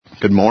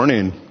Good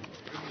morning.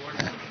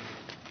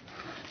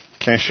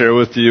 Can I share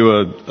with you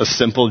a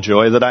simple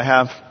joy that I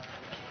have?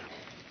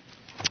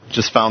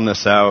 Just found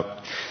this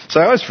out. So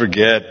I always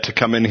forget to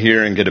come in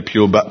here and get a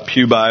Pew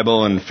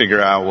Bible and figure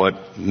out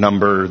what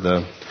number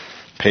the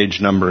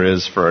page number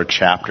is for our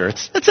chapter.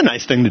 It's a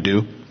nice thing to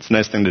do. It's a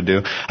nice thing to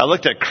do. I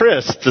looked at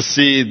Chris to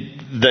see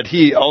that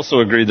he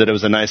also agreed that it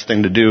was a nice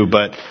thing to do,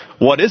 but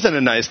what isn't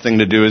a nice thing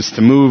to do is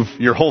to move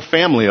your whole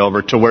family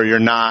over to where you're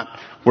not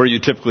where you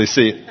typically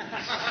see it.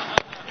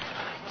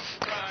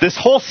 This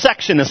whole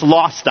section is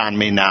lost on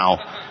me now.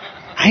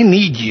 I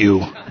need you.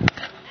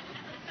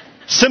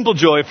 Simple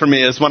joy for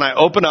me is when I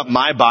open up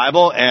my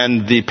Bible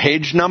and the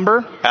page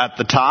number at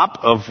the top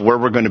of where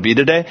we're going to be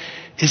today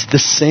is the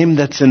same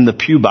that's in the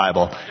Pew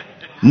Bible.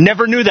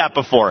 Never knew that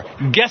before.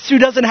 Guess who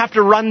doesn't have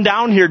to run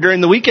down here during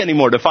the week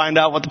anymore to find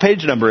out what the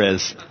page number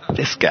is?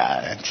 This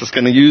guy. It's just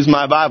going to use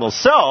my Bible.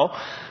 So,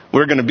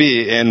 we're going to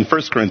be in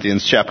 1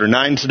 Corinthians chapter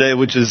 9 today,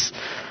 which is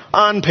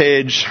on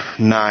page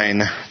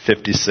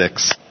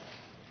 956.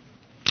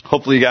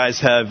 Hopefully you guys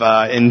have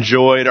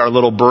enjoyed our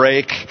little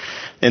break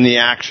in the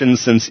action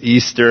since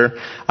Easter.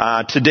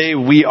 Today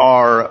we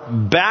are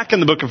back in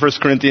the book of 1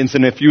 Corinthians,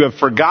 and if you have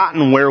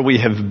forgotten where we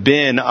have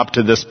been up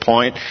to this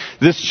point,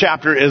 this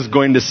chapter is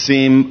going to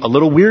seem a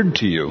little weird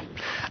to you.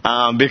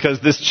 Because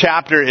this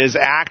chapter is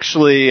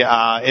actually,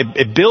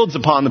 it builds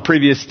upon the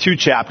previous two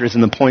chapters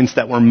and the points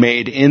that were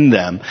made in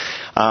them.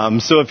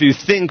 So if you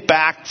think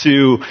back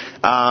to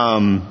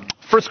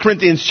 1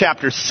 Corinthians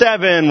chapter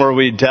 7, where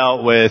we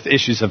dealt with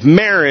issues of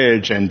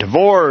marriage and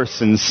divorce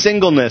and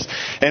singleness,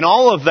 and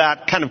all of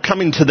that kind of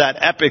coming to that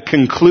epic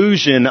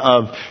conclusion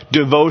of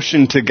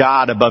devotion to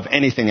God above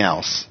anything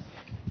else.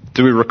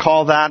 Do we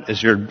recall that?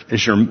 Is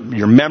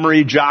your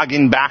memory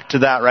jogging back to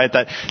that, right?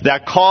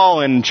 That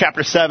call in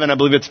chapter 7, I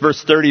believe it's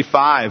verse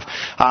 35,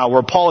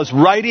 where Paul is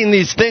writing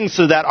these things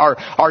so that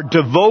our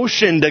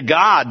devotion to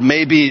God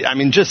may be,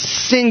 just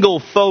single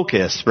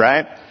focus,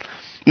 right?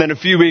 And then a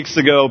few weeks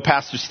ago,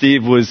 Pastor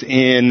Steve was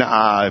in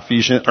not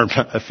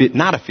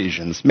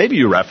Ephesians. Maybe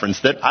you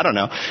referenced it. I don't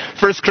know.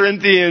 1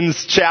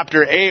 Corinthians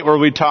chapter 8, where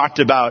we talked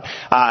about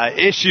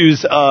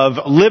issues of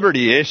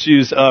liberty,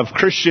 issues of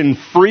Christian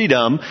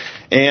freedom,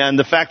 and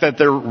the fact that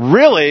there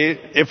really,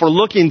 if we're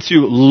looking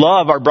to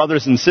love our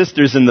brothers and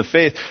sisters in the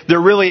faith, there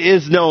really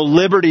is no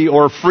liberty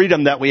or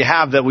freedom that we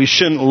have that we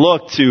shouldn't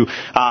look to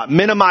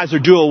minimize or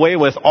do away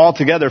with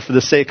altogether for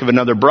the sake of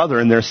another brother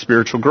in their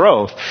spiritual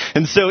growth.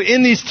 And so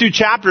in these two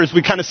chapters,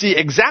 we kind of see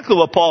exactly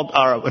what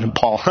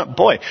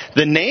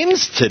the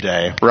names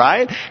today,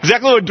 right?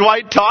 Exactly what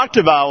Dwight talked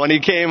about when he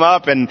came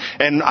up and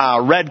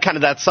read kind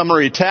of that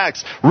summary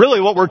text.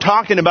 Really what we're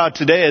talking about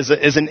today is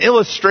an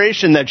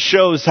illustration that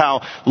shows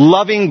how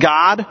loving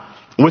God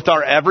with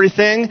our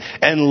everything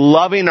and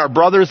loving our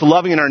brothers,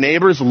 loving our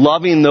neighbors,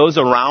 loving those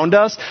around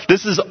us.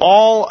 This is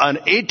all on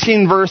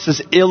 18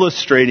 verses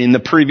illustrating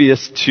the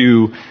previous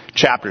two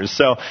chapters.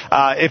 So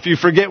if you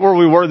forget where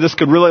we were, this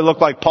could really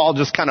look like Paul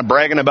just kind of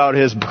bragging about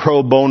his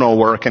pro bono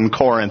work in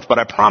Corinth. But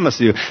I promise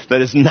you that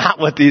is not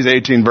what these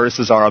 18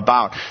 verses are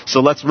about.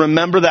 So let's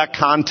remember that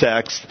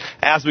context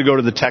as we go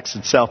to the text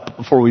itself. But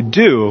before we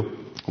do,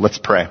 let's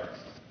pray.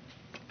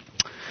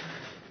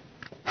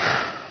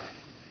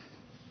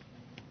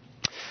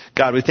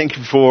 God, we thank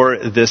you for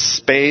this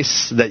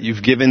space that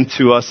you've given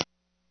to us,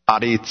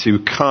 body, to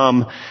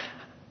come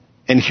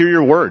and hear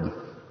your word.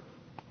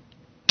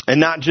 And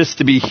not just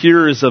to be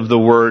hearers of the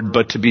word,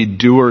 but to be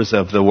doers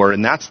of the word.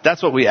 And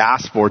that's what we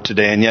ask for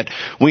today. And yet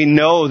we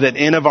know that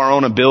in of our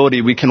own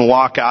ability, we can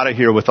walk out of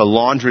here with a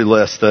laundry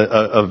list,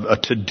 a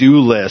to-do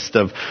list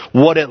of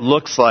what it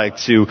looks like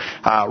to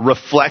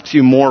reflect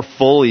you more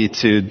fully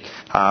to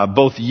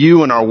both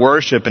you and our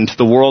worship and to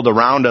the world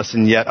around us.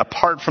 And yet,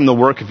 apart from the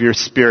work of your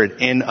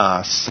Spirit in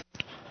us,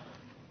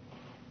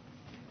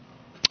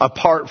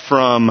 apart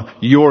from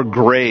your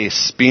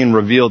grace being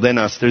revealed in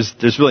us,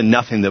 there's really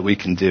nothing that we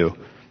can do.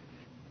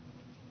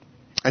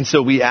 And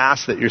so we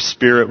ask that your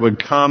Spirit would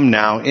come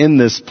now in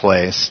this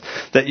place,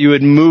 that you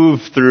would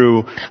move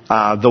through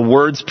the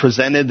words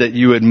presented, that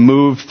you would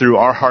move through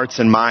our hearts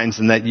and minds,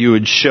 and that you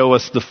would show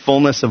us the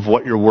fullness of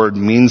what your word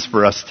means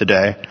for us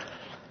today.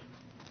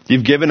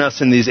 You've given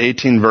us in these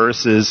 18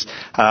 verses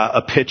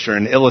a picture,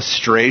 an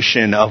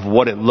illustration of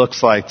what it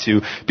looks like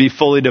to be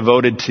fully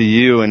devoted to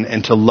you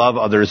and to love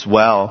others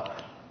well.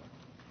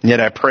 And yet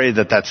I pray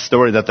that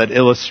story, that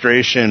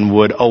illustration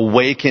would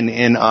awaken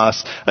in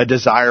us a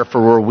desire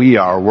for where we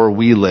are, where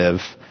we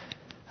live,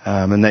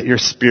 and that your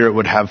Spirit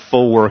would have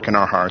full work in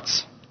our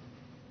hearts.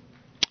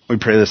 We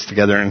pray this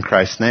together in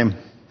Christ's name.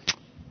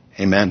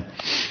 Amen.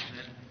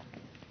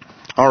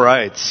 All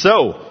right,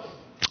 so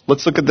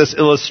let's look at this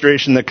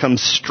illustration that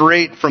comes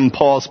straight from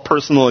Paul's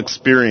personal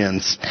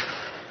experience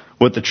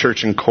with the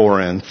church in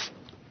Corinth.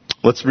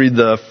 Let's read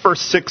the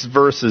first 6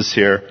 verses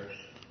here.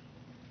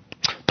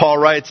 Paul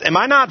writes, "Am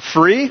I not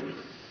free?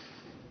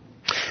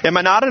 Am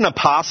I not an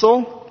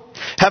apostle?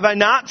 Have I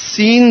not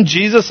seen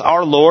Jesus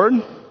our Lord?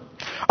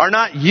 Are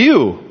not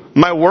you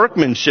my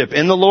workmanship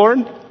in the Lord?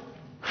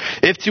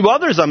 If to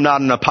others I'm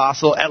not an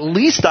apostle, at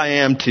least I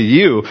am to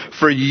you,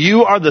 for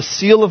you are the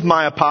seal of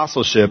my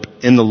apostleship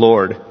in the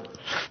Lord.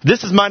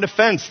 This is my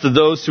defense to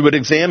those who would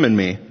examine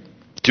me.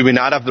 Do we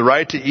not have the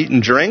right to eat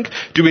and drink?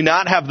 Do we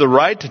not have the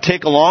right to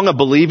take along a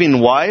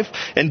believing wife?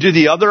 And do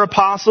the other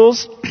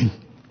apostles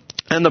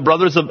and the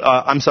brothers of,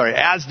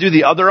 as do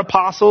the other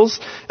apostles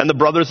and the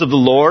brothers of the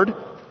Lord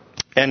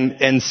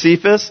and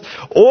Cephas?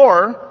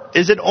 Or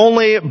is it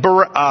only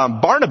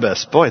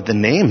Barnabas? Boy, the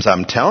names,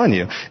 I'm telling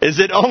you. Is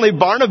it only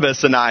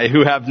Barnabas and I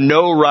who have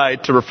no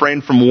right to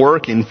refrain from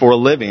working for a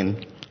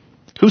living?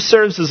 Who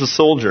serves as a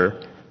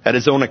soldier at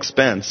his own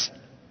expense?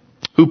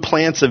 Who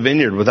plants a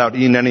vineyard without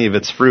eating any of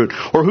its fruit?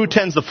 Or who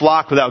tends the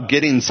flock without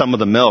getting some of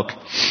the milk?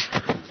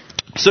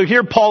 So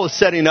here Paul is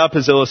setting up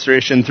his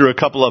illustration through a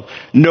couple of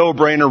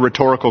no-brainer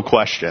rhetorical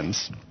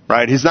questions.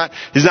 Right? He's not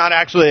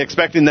actually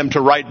expecting them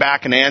to write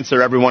back and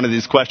answer every one of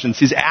these questions.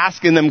 He's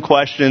asking them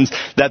questions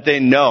that they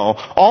know,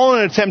 all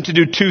in an attempt to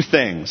do two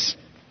things.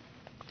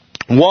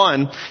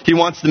 One, he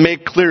wants to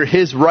make clear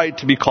his right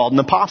to be called an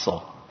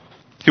apostle.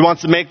 He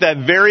wants to make that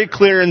very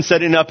clear in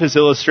setting up his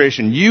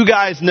illustration. You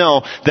guys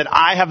know that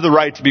I have the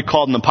right to be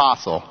called an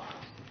apostle.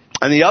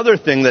 And the other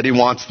thing that he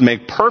wants to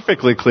make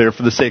perfectly clear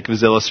for the sake of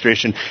his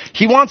illustration,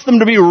 he wants them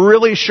to be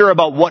really sure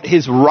about what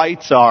his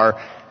rights are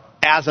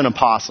as an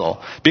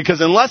apostle.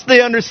 Because unless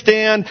they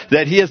understand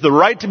that he has the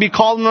right to be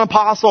called an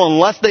apostle,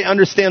 unless they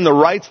understand the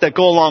rights that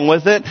go along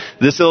with it,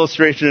 this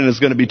illustration is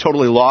going to be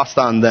totally lost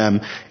on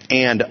them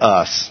and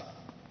us.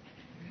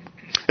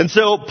 And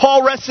so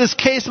Paul rests his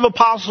case of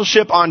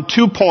apostleship on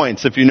 2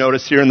 points, if you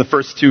notice here in the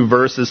first 2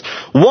 verses.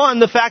 One,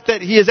 the fact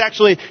that he has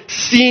actually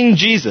seen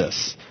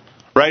Jesus.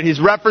 Right? He's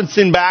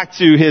referencing back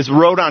to his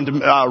road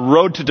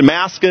to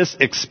Damascus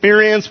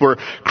experience where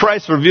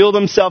Christ revealed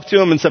himself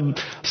to him and said,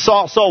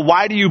 Saul,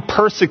 why do you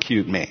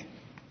persecute me?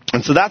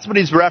 And so that's what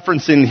he's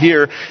referencing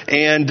here.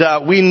 And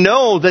we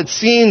know that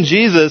seeing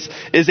Jesus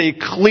is a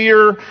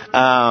clear,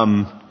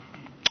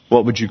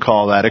 what would you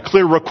call that? A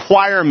clear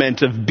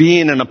requirement of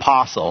being an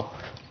apostle.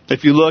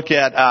 If you look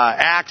at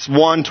Acts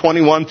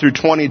 1:21 through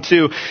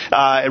 22,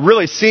 it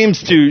really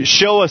seems to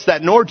show us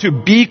that in order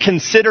to be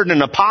considered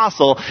an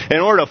apostle, in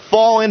order to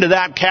fall into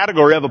that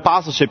category of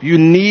apostleship, you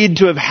need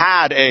to have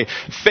had a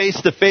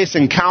face-to-face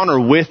encounter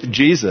with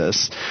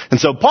Jesus.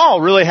 And so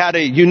Paul really had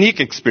a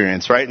unique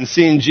experience, right? In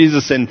seeing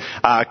Jesus and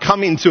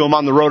coming to him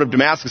on the road of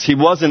Damascus, he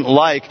wasn't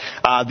like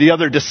the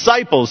other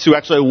disciples who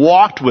actually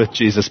walked with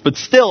Jesus. But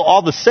still,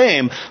 all the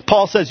same,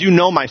 Paul says, you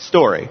know my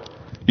story.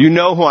 You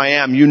know who I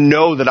am. You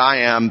know that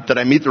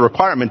I meet the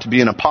requirement to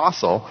be an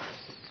apostle.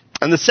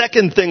 And the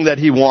second thing that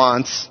he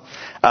wants,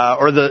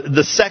 or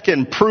the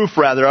second proof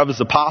rather of his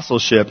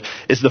apostleship,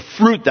 is the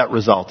fruit that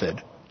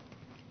resulted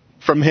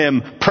from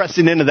him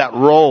pressing into that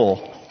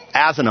role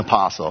as an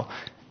apostle.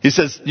 He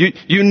says,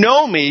 you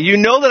know me. You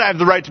know that I have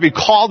the right to be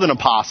called an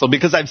apostle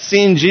because I've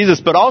seen Jesus,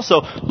 but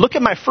also look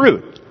at my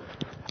fruit.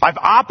 I've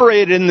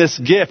operated in this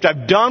gift.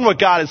 I've done what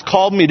God has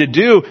called me to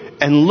do,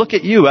 and look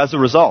at you as a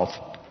result.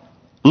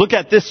 Look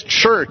at this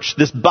church,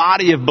 this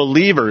body of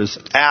believers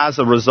as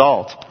a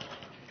result.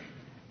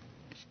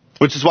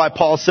 Which is why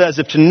Paul says,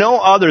 if to no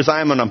others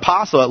I am an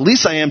apostle, at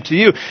least I am to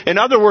you. In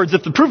other words,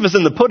 if the proof is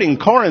in the pudding,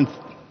 Corinth,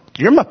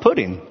 you're my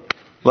pudding.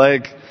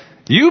 Like,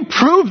 you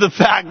prove the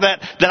fact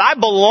that I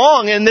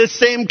belong in this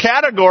same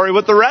category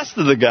with the rest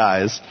of the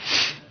guys.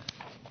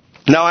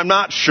 Now, I'm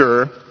not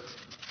sure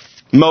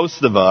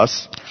most of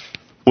us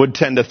would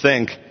tend to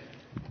think,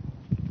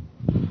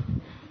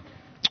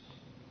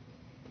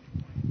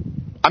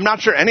 I'm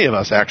not sure any of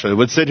us actually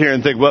would sit here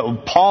and think,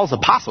 well, Paul's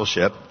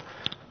apostleship,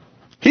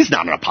 he's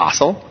not an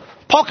apostle.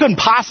 Paul couldn't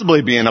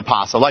possibly be an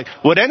apostle. Like,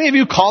 would any of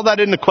you call that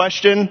into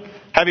question,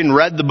 having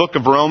read the book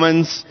of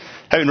Romans,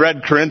 having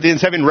read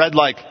Corinthians, having read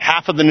like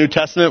half of the New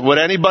Testament? Would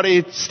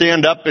anybody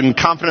stand up and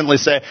confidently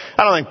say,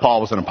 I don't think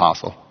Paul was an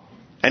apostle?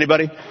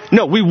 Anybody?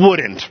 No, we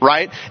wouldn't,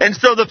 right? And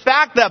so the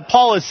fact that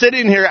Paul is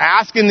sitting here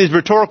asking these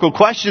rhetorical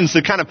questions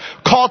to kind of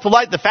call to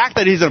light the fact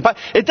that he's an apostle,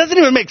 it doesn't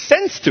even make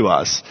sense to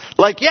us.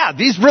 Like, yeah,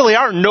 these really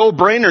are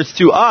no-brainers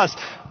to us,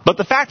 but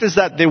the fact is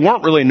that they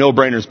weren't really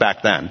no-brainers back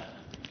then.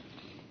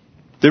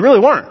 They really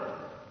weren't.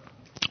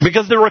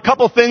 Because there were a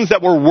couple things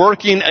that were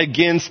working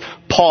against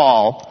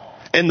Paul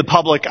in the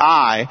public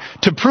eye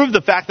to prove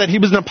the fact that he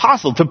was an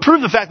apostle, to prove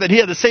the fact that he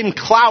had the same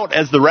clout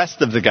as the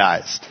rest of the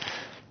guys.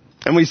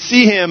 And we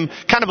see him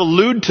kind of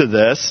allude to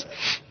this.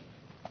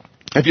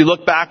 If you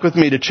look back with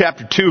me to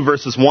chapter 2,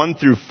 verses 1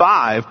 through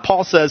 5,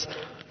 Paul says,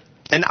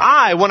 and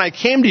I, when I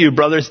came to you,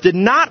 brothers, did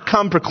not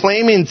come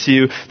proclaiming to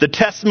you the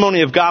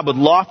testimony of God with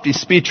lofty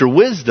speech or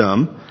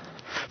wisdom,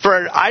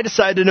 for I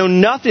decided to know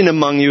nothing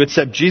among you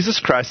except Jesus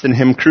Christ and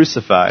Him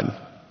crucified.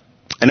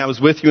 And I was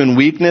with you in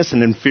weakness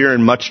and in fear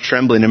and much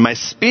trembling. And my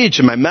speech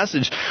and my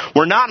message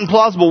were not in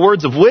plausible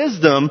words of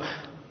wisdom,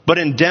 but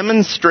in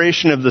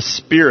demonstration of the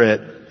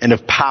Spirit and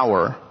of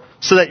power,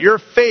 so that your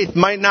faith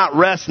might not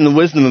rest in the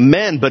wisdom of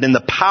men, but in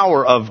the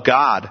power of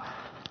God.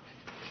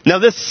 Now,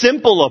 this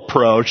simple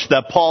approach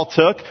that Paul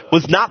took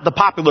was not the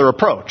popular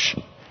approach.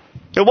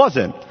 It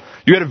wasn't.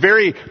 You had a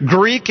very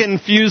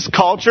Greek-infused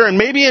culture, and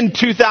maybe in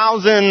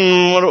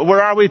 2000,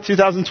 where are we,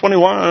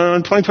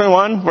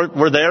 2021,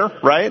 we're there,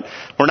 right?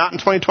 We're not in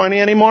 2020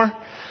 anymore?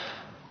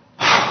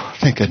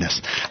 Thank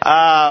goodness.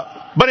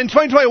 But in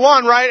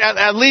 2021, right,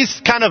 at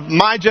least kind of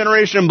my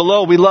generation and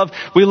below, we love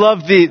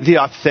the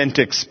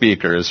authentic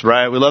speakers,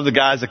 right? We love the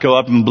guys that go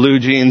up in blue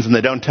jeans and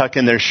they don't tuck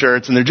in their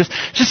shirts and they're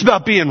just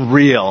about being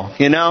real,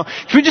 you know?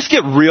 Can we just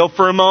get real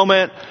for a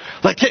moment?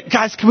 Like,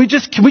 guys, can we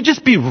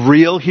just be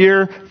real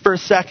here for a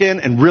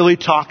second and really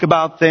talk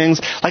about things?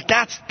 Like,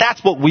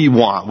 that's what we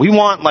want. We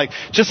want, like,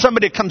 just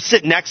somebody to come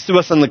sit next to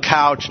us on the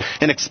couch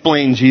and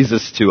explain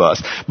Jesus to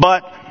us.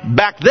 But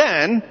back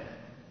then,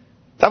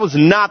 that was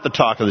not the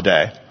talk of the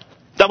day.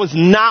 That was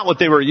not what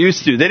they were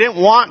used to. They didn't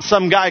want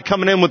some guy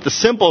coming in with the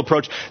simple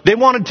approach. They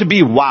wanted to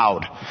be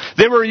wowed.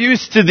 They were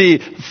used to the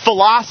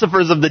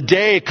philosophers of the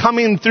day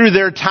coming through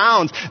their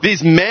towns,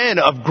 these men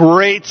of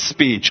great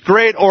speech,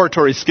 great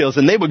oratory skills,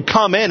 and they would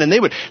come in and they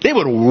would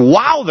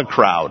wow the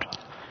crowd.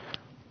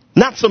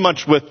 Not so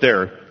much with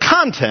their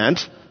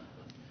content,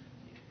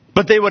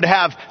 but they would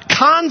have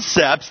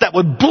concepts that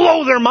would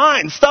blow their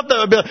minds. Stuff that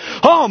would be like,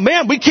 oh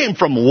man, we came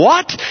from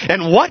what?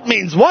 And what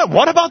means what?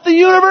 What about the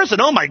universe? And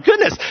oh my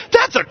goodness,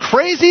 that's a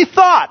crazy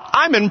thought.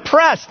 I'm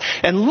impressed.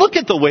 And look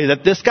at the way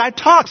that this guy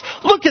talks.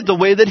 Look at the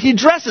way that he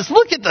dresses.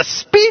 Look at the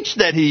speech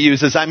that he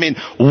uses. I mean,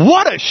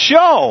 what a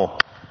show.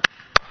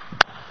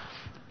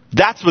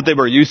 That's what they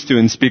were used to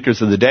in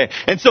speakers of the day.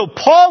 And so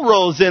Paul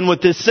rolls in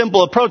with this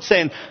simple approach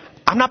saying,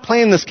 I'm not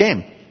playing this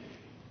game.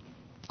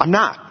 I'm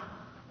not.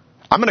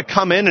 I'm going to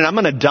come in and I'm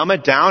going to dumb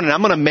it down and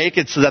I'm going to make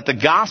it so that the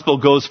gospel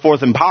goes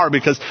forth in power,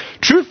 because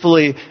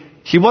truthfully,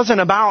 he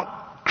wasn't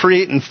about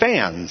creating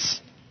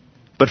fans,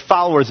 but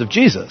followers of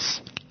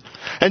Jesus.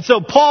 And so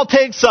Paul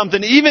takes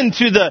something, even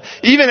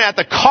at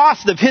the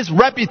cost of his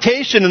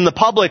reputation in the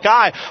public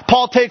eye,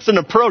 Paul takes an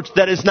approach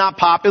that is not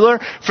popular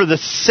for the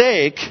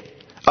sake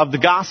of the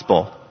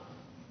gospel,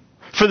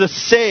 for the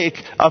sake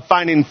of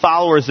finding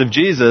followers of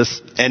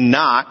Jesus and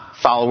not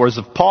followers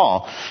of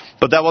Paul.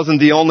 But that wasn't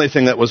the only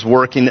thing that was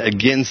working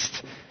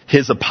against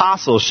his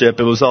apostleship.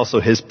 It was also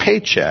his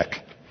paycheck.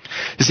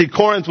 You see,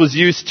 Corinth was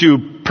used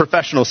to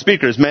professional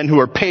speakers, men who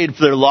were paid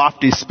for their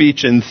lofty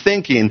speech and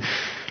thinking.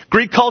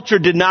 Greek culture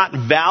did not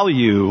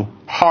value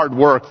hard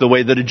work the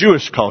way that a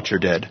Jewish culture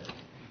did.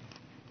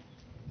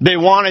 They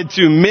wanted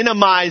to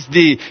minimize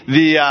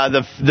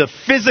the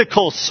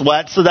physical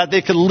sweat so that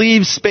they could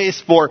leave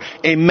space for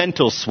a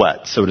mental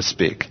sweat, so to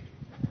speak.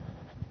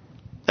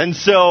 And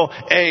so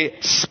a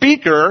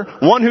speaker,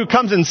 one who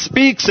comes and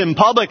speaks in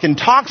public and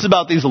talks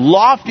about these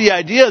lofty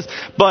ideas,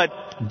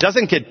 but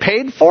doesn't get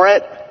paid for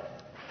it,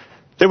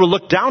 they were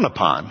looked down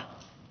upon.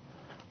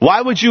 Why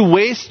would you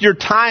waste your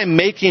time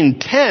making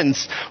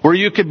tents where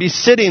you could be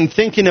sitting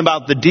thinking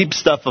about the deep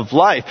stuff of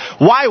life?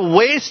 Why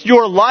waste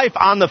your life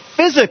on the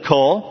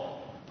physical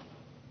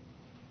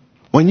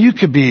when you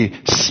could be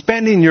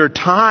spending your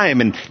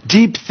time in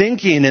deep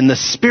thinking in the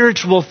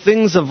spiritual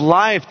things of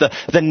life,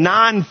 the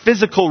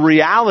non-physical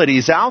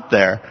realities out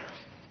there?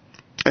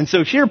 And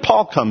so here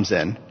Paul comes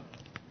in.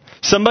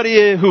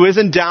 Somebody who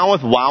isn't down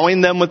with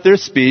wowing them with their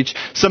speech.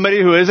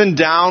 Somebody who isn't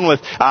down with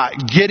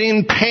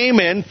getting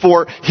payment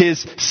for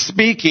his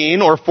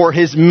speaking or for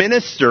his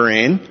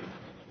ministering.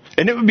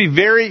 And it would be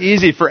very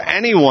easy for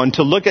anyone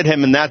to look at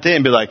him in that day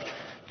and be like,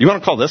 you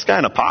want to call this guy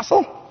an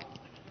apostle?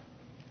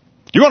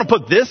 You want to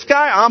put this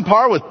guy on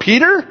par with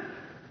Peter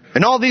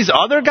and all these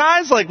other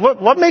guys? Like,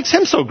 what makes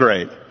him so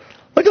great?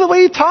 Look at the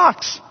way he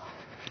talks.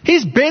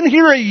 He's been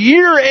here a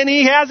year and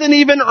he hasn't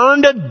even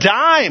earned a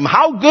dime.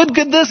 How good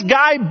could this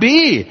guy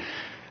be?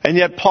 And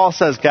yet Paul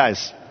says,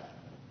 guys,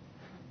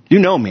 you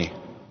know me.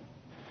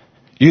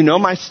 You know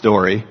my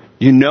story.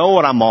 You know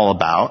what I'm all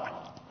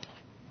about.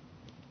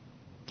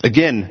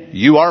 Again,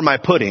 you are my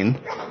pudding.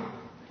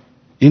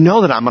 You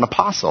know that I'm an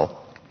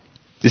apostle.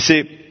 You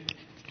see,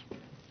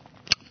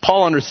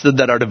 Paul understood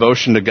that our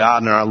devotion to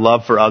God and our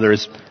love for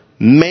others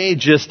may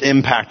just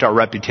impact our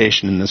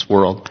reputation in this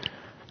world.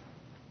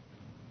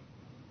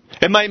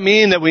 It might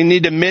mean that we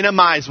need to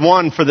minimize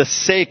one for the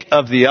sake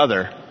of the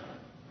other.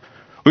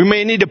 We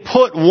may need to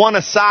put one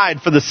aside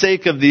for the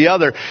sake of the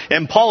other.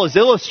 And Paul is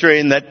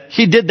illustrating that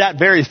he did that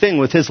very thing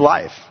with his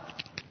life.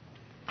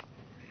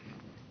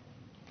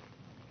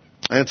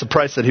 And it's a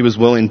price that he was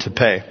willing to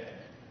pay.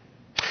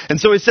 And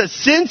so he says,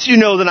 since you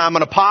know that I'm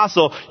an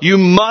apostle, you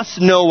must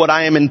know what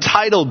I am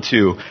entitled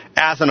to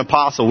as an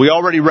apostle. We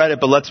already read it,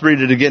 but let's read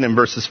it again in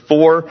verses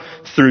 4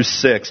 through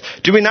 6.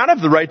 Do we not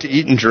have the right to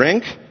eat and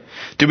drink?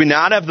 Do we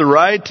not have the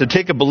right to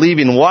take a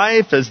believing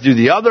wife, as do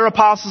the other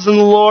apostles in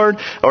the Lord?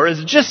 Or is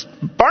it just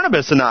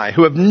Barnabas and I,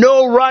 who have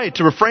no right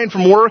to refrain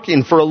from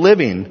working for a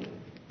living?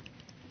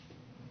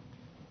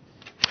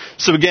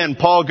 So again,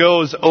 Paul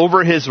goes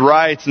over his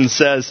rights and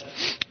says,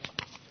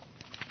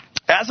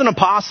 as an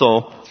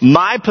apostle,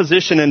 my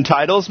position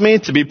entitles me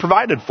to be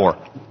provided for.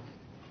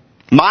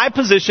 My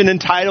position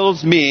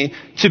entitles me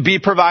to be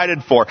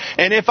provided for.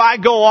 And if I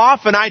go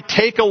off and I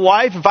take a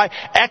wife, if I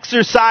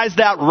exercise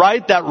that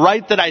right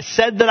that I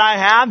said that I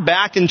have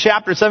back in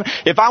chapter 7,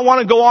 if I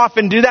want to go off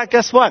and do that,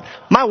 guess what?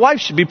 My wife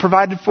should be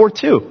provided for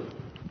too.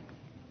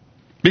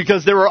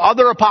 Because there were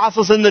other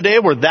apostles in the day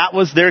where that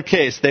was their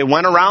case. They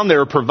went around, they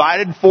were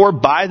provided for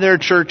by their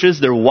churches,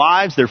 their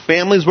wives, their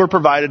families were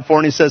provided for.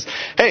 And he says,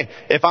 hey,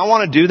 if I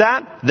want to do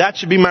that, that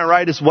should be my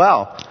right as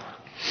well.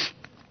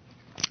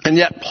 And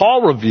yet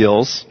Paul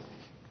reveals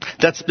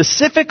that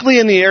specifically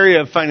in the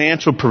area of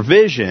financial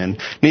provision,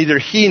 neither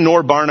he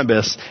nor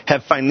Barnabas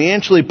have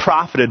financially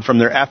profited from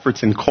their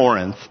efforts in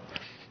Corinth.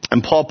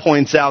 And Paul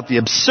points out the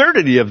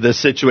absurdity of this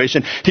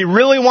situation. He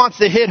really wants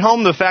to hit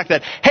home the fact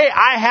that, hey,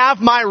 I have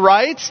my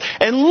rights,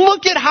 and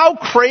look at how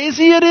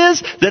crazy it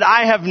is that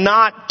I have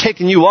not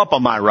taken you up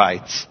on my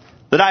rights,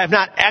 that I have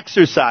not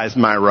exercised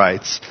my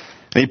rights.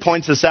 And he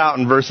points this out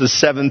in verses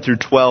 7 through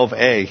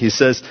 12a. He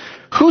says,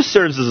 who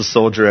serves as a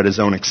soldier at his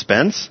own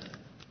expense?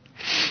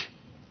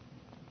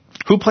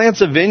 Who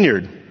plants a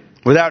vineyard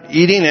without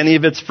eating any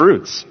of its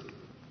fruits?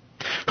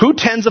 Who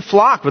tends a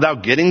flock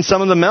without getting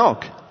some of the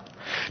milk?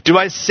 Do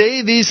I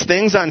say these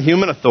things on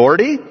human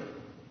authority?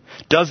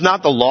 Does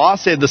not the law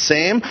say the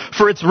same?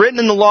 For it's written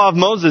in the law of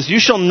Moses, you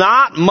shall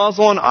not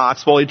muzzle an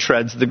ox while he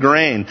treads the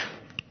grain.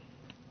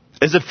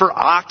 Is it for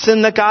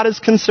oxen that God is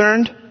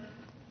concerned?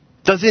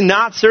 Does he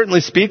not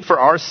certainly speak for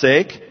our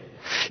sake?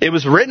 It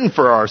was written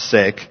for our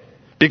sake,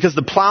 because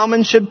the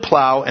plowman should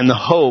plow in the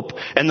hope,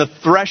 and the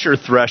thresher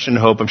thresh in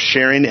hope of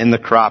sharing in the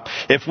crop.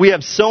 If we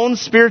have sown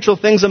spiritual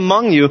things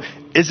among you,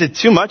 is it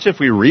too much if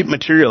we reap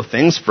material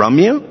things from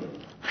you?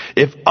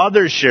 If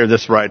others share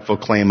this rightful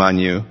claim on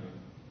you,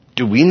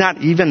 do we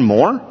not even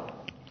more?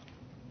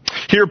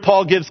 Here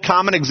Paul gives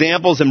common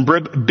examples and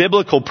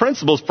biblical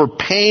principles for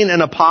paying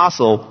an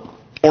apostle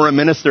or a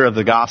minister of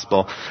the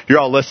gospel. You're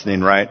all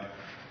listening, right?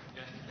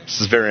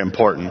 This is very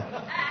important.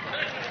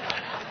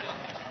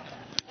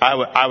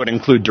 I would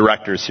include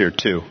directors here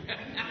too.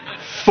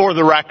 For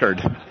the record,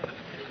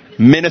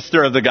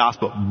 minister of the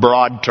gospel,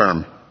 broad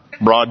term.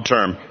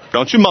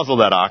 Don't you muzzle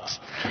that ox.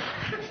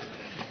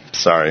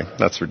 Sorry,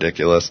 that's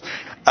ridiculous.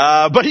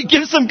 But he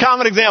gives some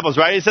common examples,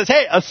 right? He says,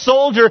 hey, a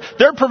soldier,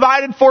 they're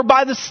provided for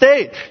by the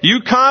state.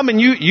 You come and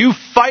you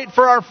fight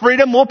for our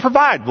freedom, we'll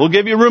provide. We'll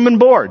give you room and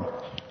board.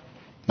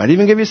 Might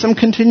even give you some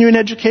continuing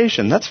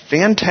education. That's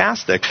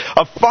fantastic.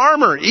 A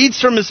farmer eats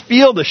from his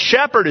field. A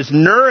shepherd is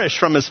nourished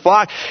from his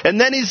flock. And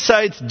then he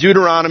cites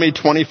Deuteronomy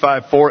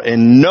 25:4.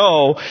 And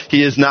no,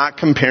 he is not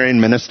comparing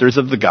ministers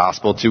of the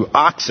gospel to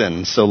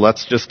oxen. So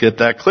let's just get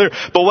that clear.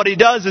 But what he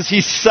does is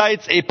he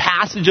cites a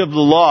passage of the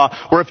law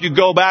where if you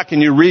go back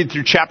and you read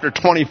through chapter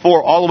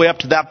 24 all the way up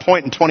to that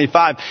point in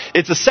 25,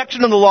 it's a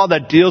section of the law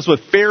that deals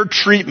with fair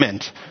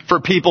treatment for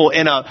people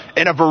in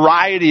a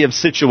variety of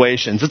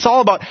situations. It's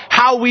all about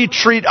how we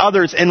treat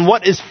others and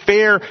what is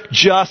fair,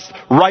 just,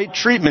 right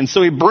treatment.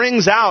 So he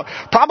brings out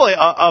probably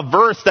a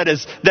verse that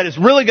is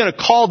really going to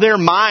call their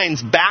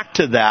minds back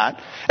to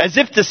that, as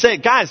if to say,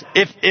 guys,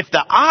 if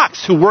the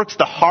ox who works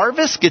the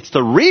harvest gets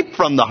to reap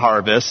from the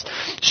harvest,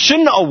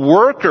 shouldn't a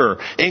worker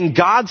in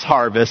God's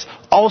harvest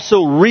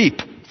also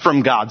reap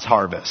from God's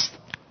harvest?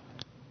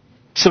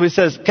 So he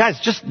says, guys,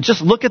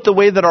 just look at the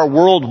way that our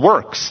world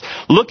works.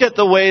 Look at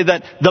the way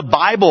that the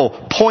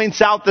Bible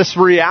points out this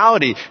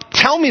reality.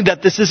 Tell me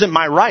that this isn't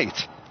my right.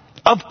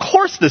 Of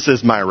course this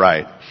is my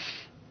right.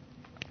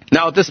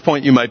 Now at this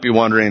point you might be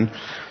wondering,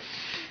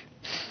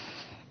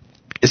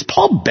 is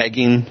Paul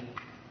begging?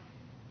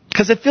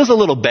 Because it feels a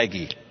little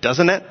beggy,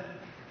 doesn't it?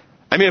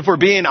 I mean, if we're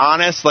being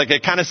honest,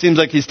 it kind of seems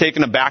like he's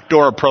taking a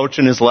backdoor approach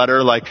in his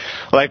letter, like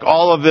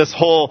all of this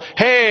whole,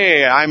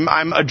 hey,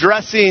 I'm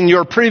addressing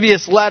your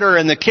previous letter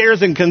and the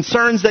cares and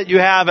concerns that you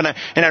have, and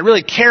I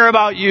really care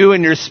about you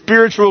and your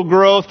spiritual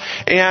growth,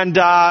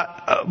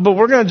 but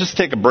we're going to just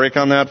take a break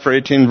on that for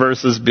 18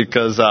 verses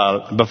because,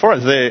 before I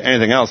say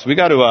anything else, we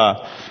got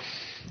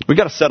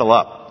to settle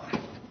up.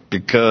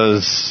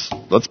 Because,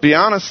 let's be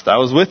honest, I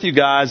was with you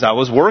guys, I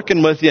was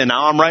working with you, and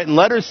now I'm writing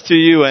letters to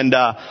you, and,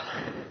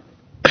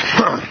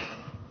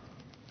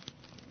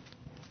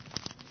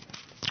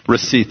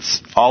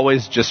 receipts.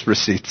 Always just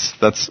receipts.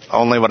 That's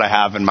only what I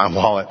have in my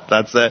wallet.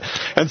 That's it.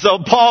 And so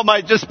Paul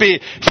might just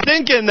be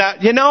thinking that,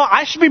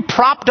 I should be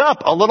propped up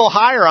a little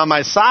higher on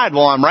my side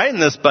while I'm writing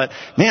this, but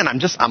man,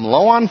 I'm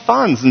low on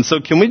funds. And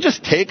so can we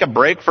just take a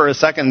break for a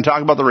second and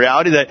talk about the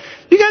reality that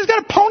you guys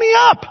got to pony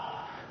up?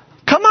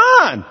 Come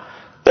on.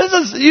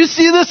 You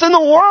see this in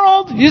the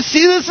world. You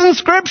see this in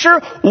Scripture.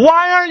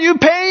 Why aren't you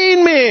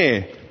paying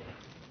me?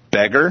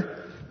 Beggar?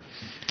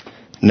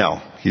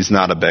 No, he's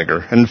not a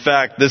beggar. In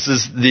fact, this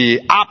is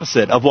the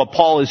opposite of what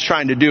Paul is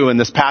trying to do in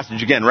this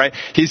passage again, right?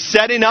 He's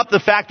setting up the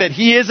fact that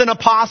he is an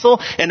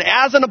apostle, and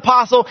as an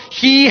apostle,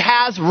 he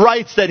has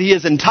rights that he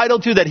is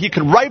entitled to, that he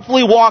could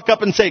rightfully walk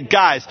up and say,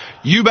 guys,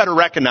 you better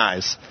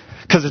recognize,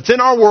 because it's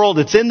in our world,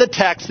 it's in the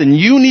text, and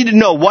you need to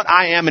know what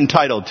I am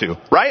entitled to,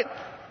 right?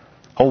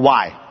 Oh,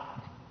 why?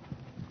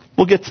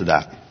 We'll get to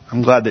that.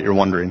 I'm glad that you're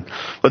wondering.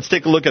 Let's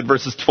take a look at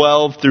verses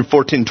 12 through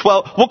 14.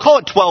 We'll call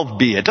it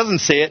 12b. It doesn't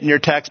say it in your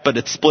text, but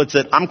it splits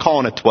it. I'm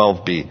calling it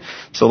 12b.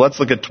 So let's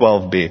look at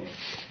 12b.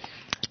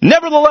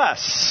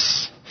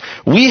 Nevertheless,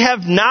 we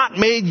have not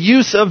made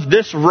use of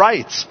this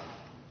right,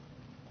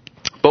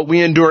 but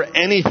we endure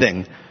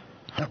anything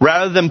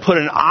rather than put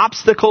an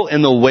obstacle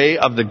in the way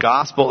of the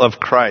gospel of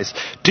Christ.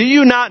 Do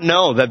you not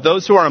know that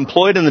those who are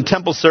employed in the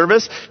temple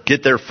service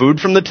get their food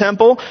from the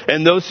temple,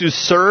 and those who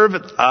serve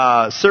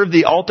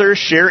the altar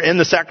share in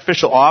the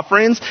sacrificial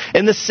offerings?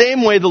 In the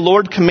same way, the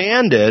Lord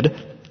commanded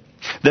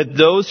that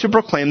those who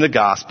proclaim the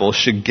gospel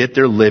should get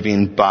their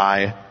living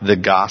by the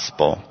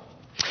gospel.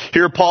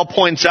 Here Paul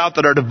points out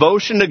that our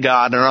devotion to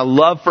God and our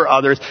love for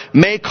others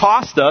may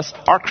cost us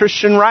our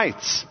Christian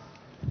rights.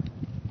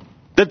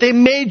 That they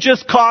may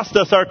just cost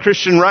us our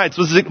Christian rights,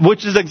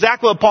 which is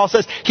exactly what Paul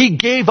says he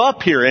gave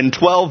up here in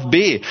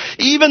 12b.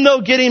 Even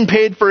though getting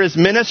paid for his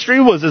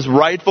ministry was his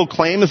rightful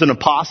claim as an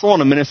apostle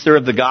and a minister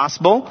of the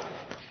gospel,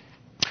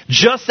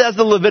 just as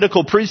the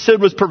Levitical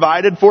priesthood was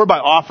provided for by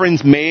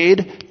offerings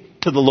made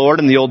to the Lord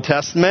in the Old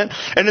Testament,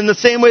 and in the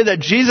same way that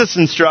Jesus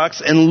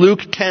instructs in Luke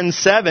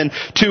 10:7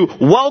 to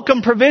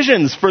welcome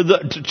provisions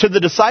to the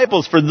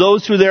disciples for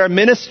those who they are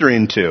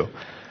ministering to.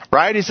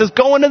 Right? He says,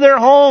 go into their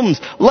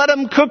homes. Let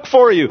them cook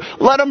for you.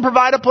 Let them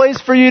provide a place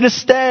for you to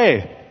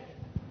stay.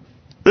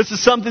 This is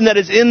something that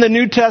is in the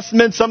New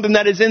Testament, something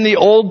that is in the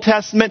Old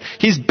Testament.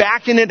 He's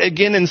backing it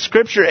again in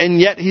Scripture, and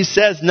yet he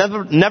says,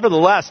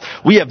 nevertheless,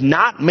 we have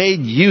not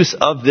made use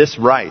of this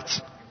right.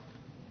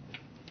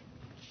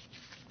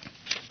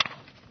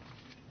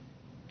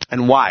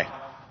 And why?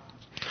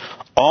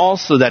 All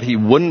so that he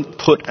wouldn't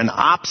put an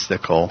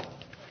obstacle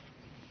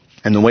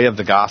in the way of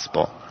the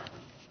gospel.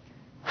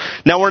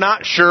 Now, we're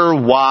not sure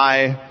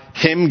why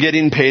him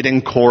getting paid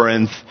in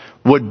Corinth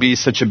would be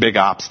such a big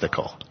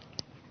obstacle.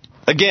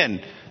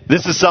 Again,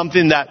 this is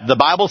something that the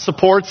Bible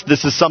supports.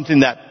 This is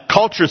something that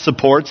culture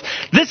supports.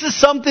 This is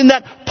something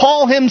that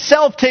Paul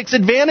himself takes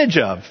advantage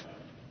of.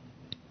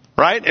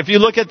 Right? If you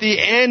look at the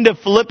end of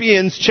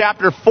Philippians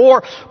chapter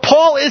 4,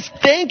 Paul is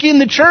thanking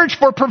the church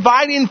for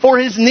providing for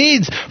his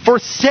needs, for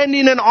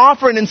sending an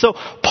offering. And so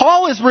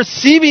Paul is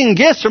receiving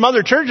gifts from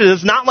other churches.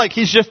 It's not like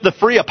he's just the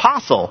free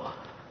apostle.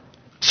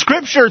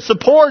 Scripture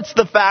supports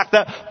the fact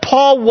that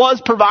Paul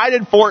was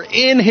provided for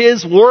in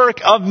his work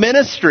of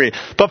ministry.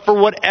 But for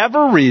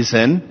whatever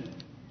reason,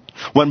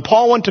 when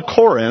Paul went to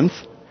Corinth,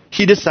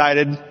 he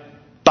decided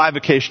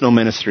bivocational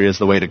ministry is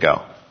the way to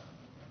go.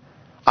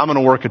 I'm going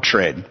to work a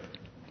trade.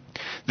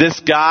 This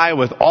guy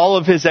with all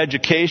of his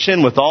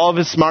education, with all of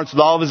his smarts,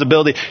 with all of his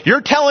ability,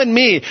 you're telling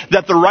me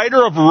that the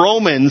writer of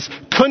Romans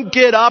couldn't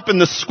get up in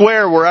the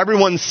square where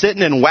everyone's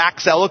sitting and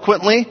wax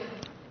eloquently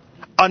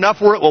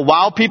enough where it will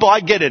wow people? I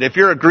get it. If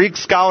you're a Greek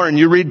scholar and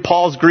you read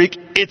Paul's Greek,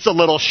 it's a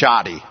little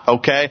shoddy,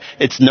 okay?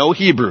 It's no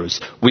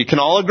Hebrews. We can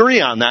all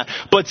agree on that.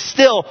 But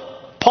still,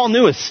 Paul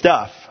knew his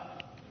stuff.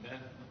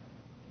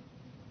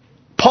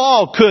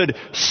 Paul could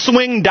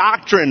swing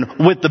doctrine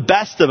with the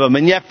best of them,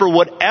 and yet for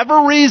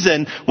whatever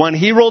reason, when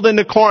he rolled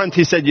into Corinth,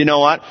 he said, you know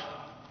what?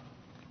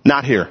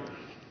 Not here.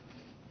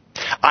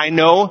 I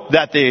know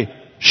that they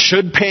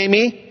should pay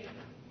me,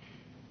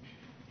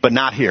 but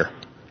not here.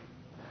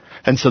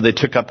 And so they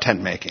took up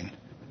tent making.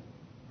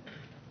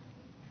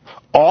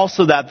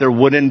 Also that there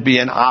wouldn't be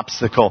an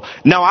obstacle.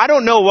 Now, I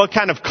don't know what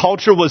kind of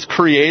culture was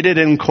created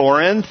in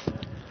Corinth,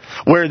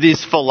 where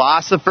these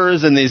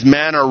philosophers and these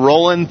men are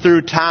rolling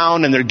through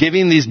town and they're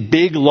giving these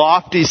big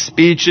lofty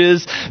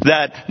speeches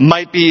that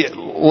might be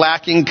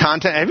lacking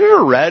content. Have you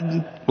ever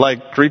read,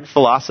 like, Greek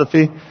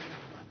philosophy?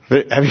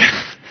 Have you?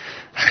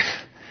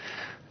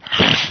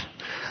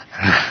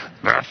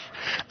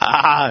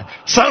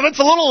 Some of it's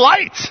a little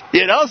light,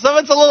 some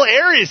of it's a little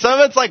airy, some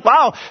of it's like,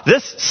 wow,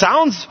 this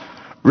sounds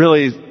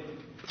really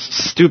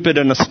stupid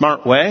in a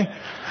smart way.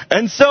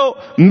 And so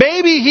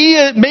maybe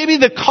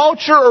the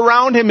culture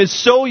around him is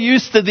so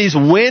used to these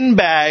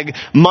windbag,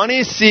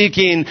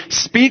 money-seeking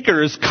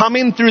speakers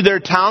coming through their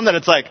town that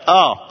it's like,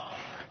 oh,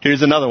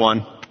 here's another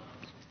one.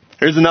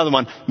 Here's another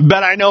one.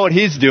 Bet I know what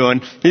he's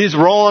doing. He's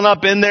rolling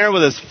up in there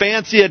with his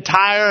fancy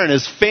attire and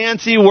his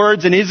fancy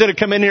words, and he's going to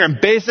come in here and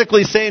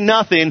basically say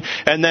nothing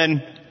and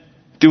then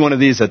do one of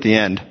these at the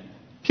end.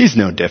 He's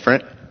no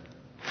different.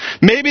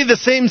 Maybe the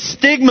same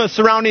stigma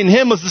surrounding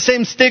him was the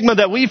same stigma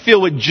that we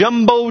feel with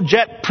jumbo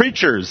jet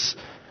preachers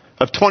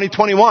of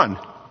 2021.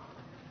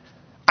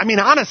 I mean,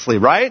 honestly,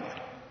 right?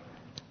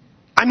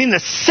 I mean, the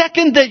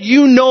second that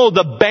you know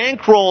the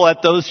bankroll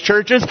at those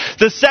churches,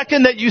 the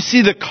second that you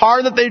see the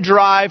car that they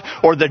drive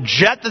or the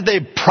jet that they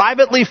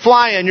privately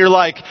fly in, you're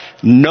like,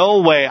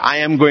 no way I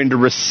am going to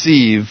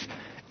receive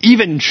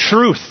even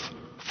truth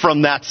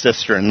from that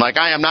cistern. Like,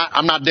 I'm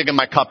not digging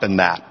my cup in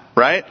that,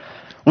 right?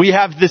 We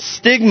have this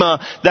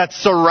stigma that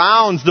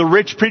surrounds the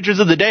rich preachers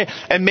of the day.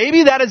 And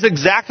maybe that is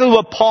exactly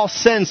what Paul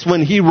sensed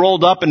when he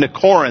rolled up into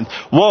Corinth.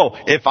 Whoa,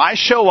 if I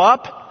show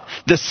up,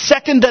 the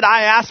second that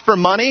I ask for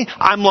money,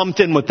 I'm lumped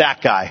in with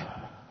that guy.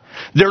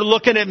 They're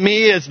looking at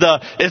me as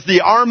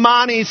the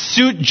Armani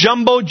suit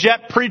jumbo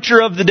jet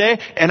preacher of the day,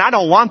 and I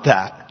don't want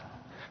that.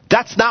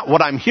 That's not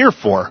what I'm here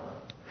for.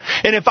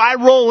 And if I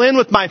roll in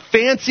with my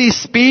fancy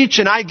speech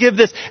and I give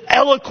this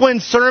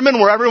eloquent sermon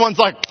where everyone's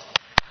like,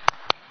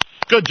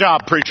 good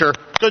job, preacher.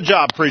 Good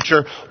job,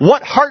 preacher.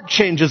 What heart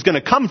change is going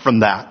to come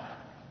from that?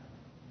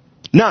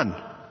 None.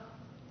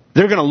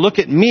 They're going to look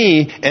at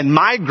me and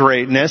my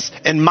greatness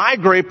and my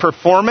great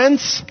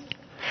performance,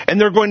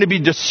 and they're going to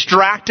be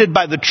distracted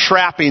by the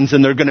trappings,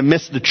 and they're going to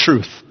miss the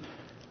truth.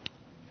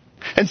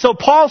 And so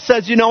Paul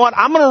says, you know what?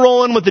 I'm going to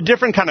roll in with a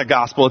different kind of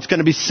gospel. It's going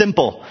to be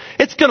simple.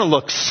 It's going to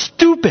look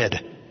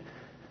stupid.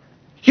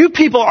 You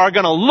people are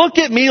going to look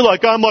at me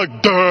like I'm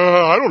like, duh,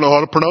 I don't know how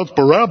to pronounce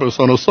Barabbas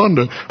on a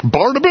Sunday.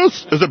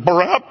 Barnabas? Is it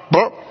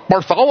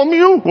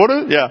Bartholomew? What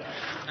is it? Yeah.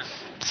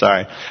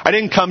 Sorry. I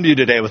didn't come to you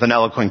today with an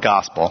eloquent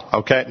gospel,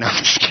 okay? No,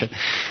 I'm just kidding.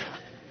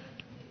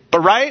 But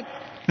right?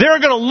 They're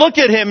going to look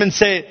at him and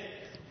say,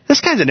 this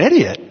guy's an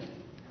idiot.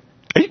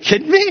 Are you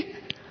kidding me?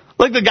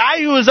 Like the guy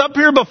who was up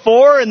here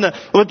before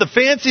with the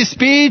fancy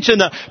speech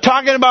and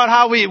talking about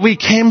how we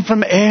came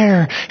from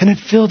air and it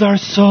filled our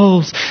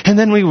souls and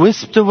then we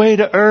whisked away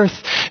to earth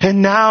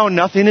and now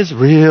nothing is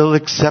real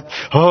except,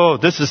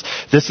 this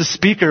is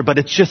speaker, but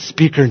it's just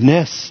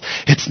speakerness.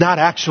 It's not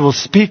actual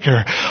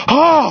speaker.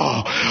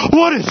 Oh,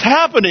 what is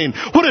happening?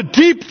 What a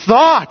deep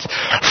thought.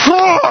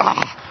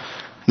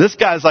 This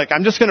guy's like,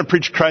 I'm just going to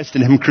preach Christ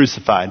and Him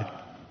crucified.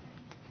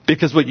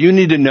 Because what you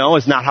need to know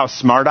is not how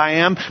smart I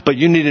am, but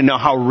you need to know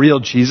how real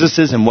Jesus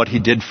is and what He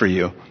did for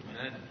you.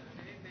 Amen.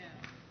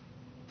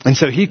 And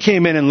so he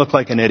came in and looked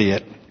like an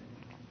idiot.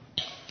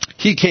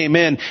 He came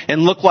in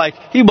and looked like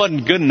he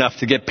wasn't good enough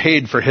to get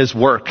paid for his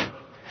work.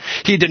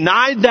 He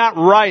denied that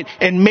right,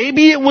 and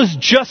maybe it was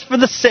just for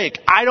the sake.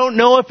 I don't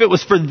know if it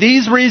was for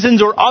these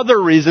reasons or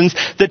other reasons.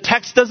 The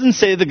text doesn't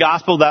say the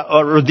gospel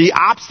or the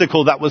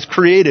obstacle that was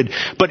created.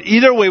 But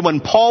either way, when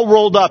Paul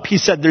rolled up, he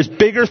said, there's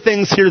bigger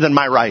things here than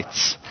my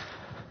rights.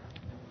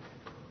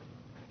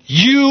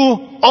 You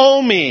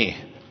owe me.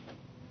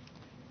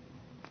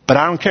 But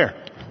I don't care.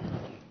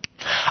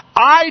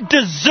 I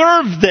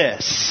deserve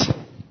this.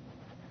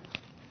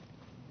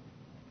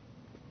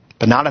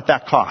 But not at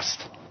that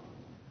cost.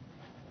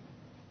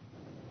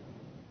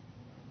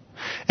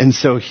 And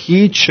so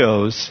he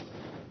chose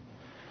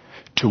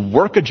to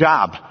work a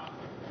job,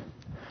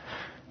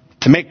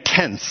 to make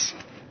tents,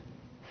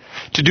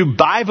 to do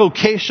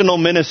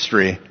bivocational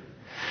ministry,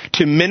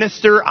 to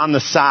minister on the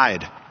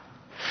side,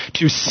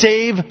 to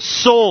save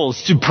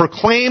souls, to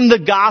proclaim the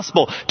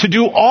gospel, to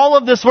do all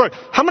of this work.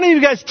 How many of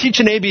you guys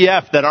teach an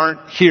ABF that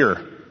aren't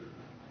here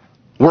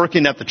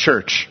working at the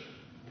church?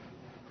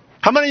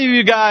 How many of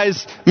you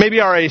guys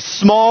maybe are a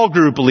small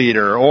group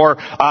leader or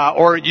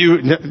you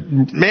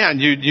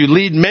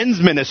lead men's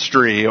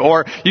ministry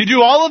or you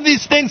do all of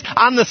these things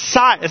on the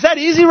side? Is that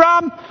easy,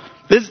 Rob?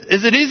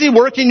 Is it easy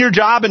working your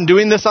job and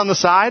doing this on the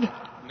side?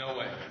 No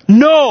way.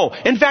 No.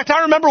 In fact,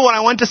 I remember when I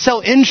went to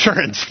sell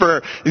insurance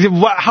for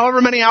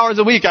however many hours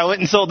a week, I went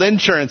and sold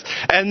insurance.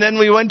 And then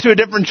we went to a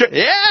different church.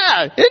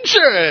 Yeah,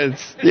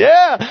 insurance.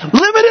 Yeah.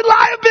 Limited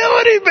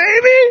liability,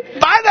 baby.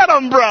 Buy that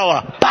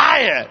umbrella. Buy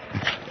it.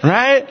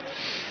 Right?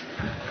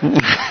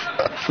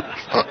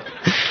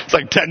 It's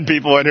like 10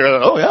 people in here.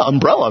 Oh yeah,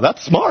 umbrella.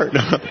 That's smart.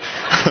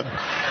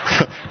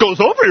 Goes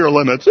over your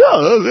limits.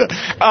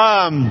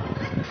 Yeah.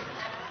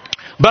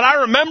 But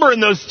I remember in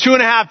those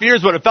 2.5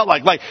 years what it felt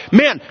like. Like,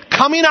 man,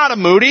 coming out of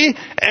Moody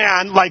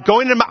and like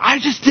going to, I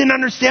just didn't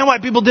understand why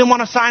people didn't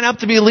want to sign up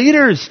to be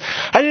leaders.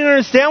 I didn't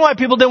understand why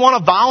people didn't want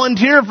to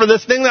volunteer for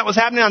this thing that was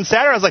happening on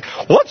Saturday. I was like,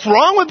 what's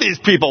wrong with these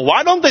people?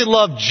 Why don't they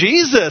love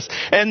Jesus?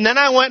 And then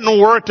I went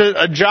and worked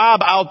a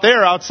job out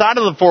there, outside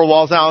of the four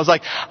walls, and I was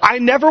like, I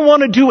never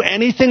want to do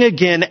anything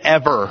again,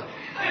 ever.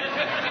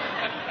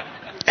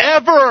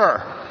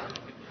 Ever.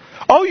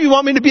 Oh, you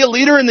want me to be a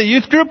leader in the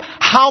youth group?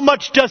 How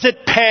much does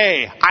it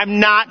pay?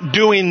 I'm not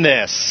doing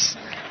this.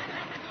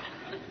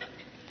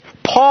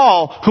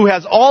 Paul, who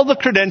has all the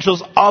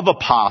credentials of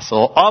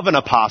an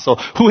apostle,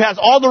 who has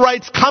all the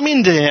rights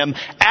coming to him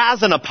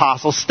as an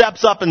apostle,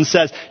 steps up and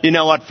says, you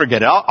know what,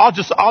 forget it. I'll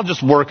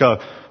just work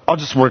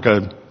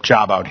a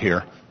job out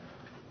here.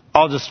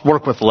 I'll just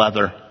work with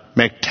leather,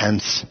 make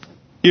tents.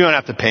 You don't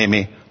have to pay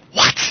me.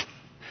 What?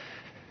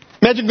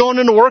 Imagine going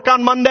into work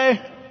on Monday.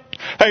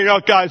 Hey, you know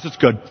what, guys, it's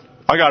good.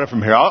 I got it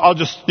from here. I'll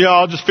just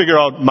figure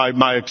out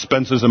my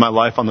expenses in my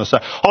life on the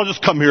side. I'll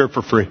just come here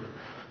for free.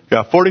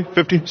 Yeah, 40,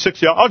 50,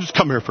 60, I'll just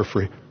come here for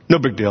free. No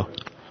big deal.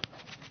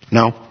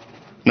 No?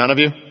 None of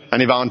you?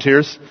 Any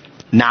volunteers?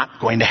 Not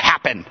going to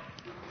happen.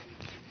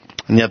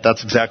 And yet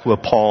that's exactly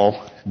what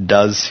Paul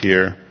does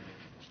here.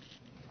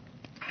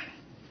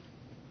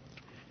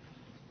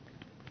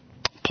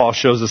 Paul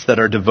shows us that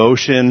our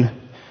devotion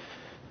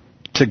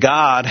to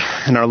God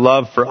and our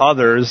love for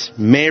others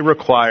may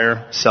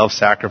require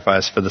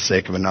self-sacrifice for the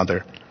sake of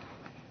another.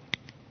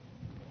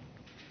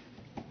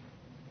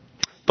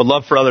 But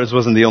love for others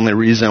wasn't the only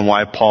reason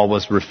why Paul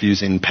was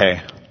refusing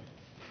pay.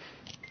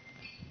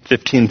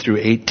 15 through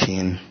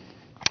 18.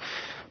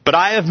 But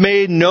I have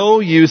made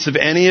no use of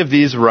any of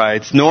these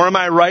rights, nor am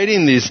I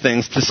writing these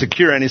things to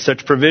secure any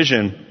such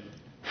provision.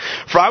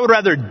 For I would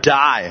rather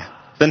die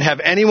than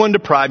have anyone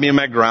deprive me of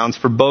my grounds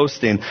for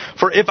boasting.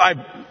 For if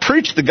I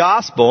preach the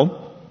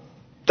gospel,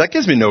 that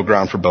gives me no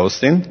ground for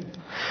boasting.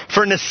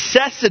 For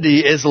necessity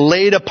is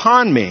laid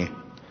upon me.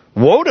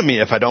 Woe to me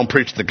if I don't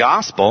preach the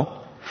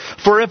gospel.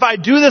 For if I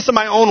do this of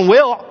my own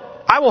will,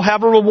 I will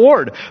have a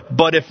reward.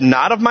 But if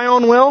not of my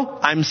own will,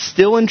 I'm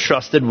still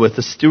entrusted with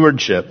the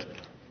stewardship.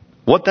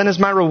 What then is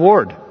my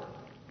reward?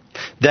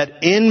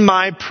 That in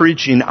my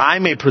preaching I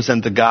may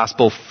present the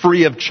gospel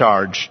free of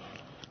charge,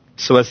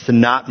 so as to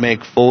not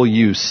make full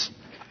use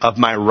of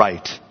my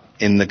right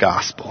in the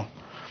gospel.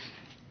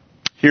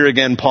 Here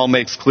again, Paul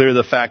makes clear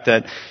the fact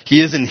that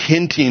he isn't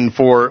hinting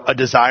for a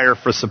desire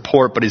for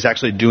support, but he's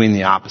actually doing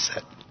the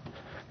opposite.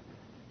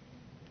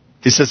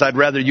 He says, I'd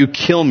rather you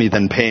kill me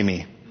than pay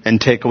me and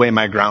take away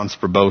my grounds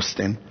for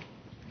boasting.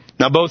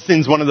 Now, boasting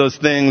is one of those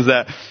things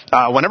that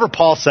whenever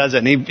Paul says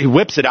it, and he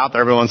whips it out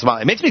there every once in a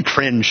while, it makes me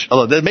cringe.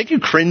 Although, does it make you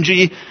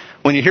cringy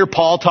when you hear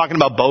Paul talking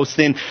about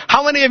boasting?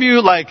 How many of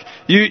you like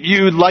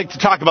to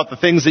talk about the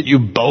things that you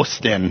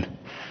boast in?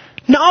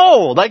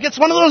 No, it's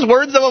one of those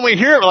words that when we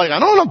hear it, we're like, I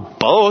don't want to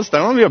boast. I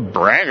don't want to be a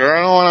bragger.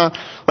 I don't want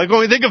to, when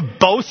we think of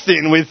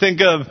boasting, we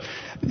think of,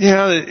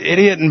 the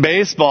idiot in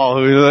baseball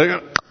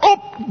who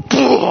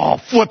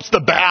flips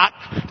the bat,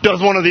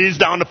 does one of these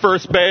down to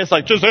first base,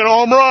 just hit a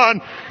home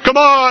run. Come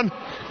on,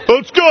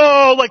 let's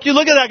go. You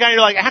look at that guy and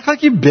you're like, act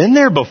like you've been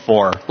there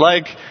before.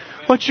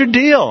 What's your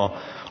deal?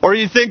 Or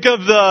you think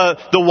of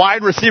the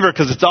wide receiver,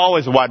 because it's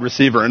always a wide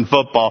receiver in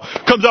football,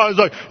 comes out and is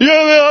like,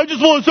 yeah, man, I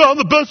just want to say I'm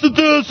the best at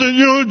this,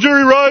 and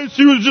Jerry Rice,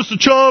 he was just a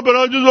chump, and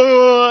I just,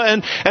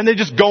 and they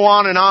just go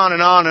on and on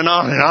and on and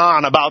on and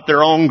on about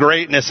their own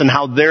greatness and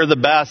how they're the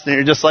best, and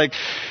you're just like,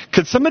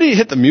 could somebody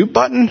hit the mute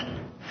button?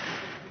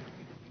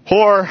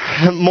 Or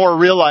more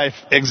real life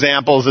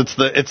examples, it's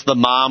the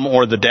mom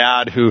or the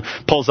dad who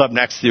pulls up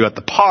next to you at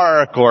the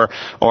park or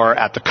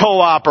at the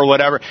co-op or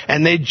whatever,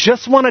 and they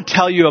just want to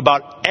tell you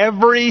about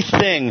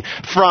everything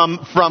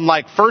from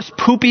first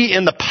poopy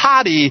in the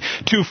potty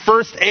to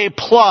first A+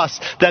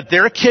 that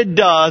their kid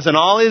does and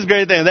all these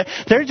great things.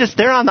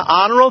 They're on the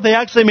honor roll. They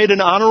actually made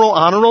an honor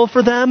roll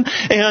for them,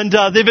 and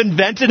they've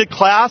invented a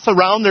class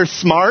around their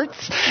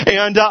smarts,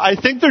 and I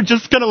think they're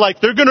just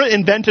they're gonna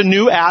invent a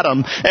new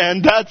Adam,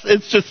 and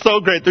it's just so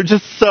great. They're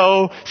just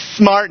so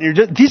smart.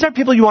 And these are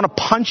people you want to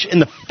punch in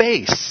the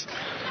face.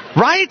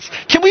 Right?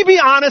 Can we be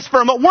honest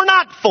for a moment? We're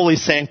not fully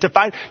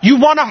sanctified. You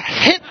want to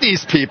hit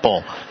these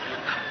people.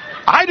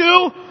 I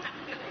do.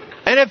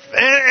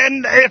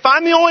 And if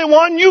I'm the only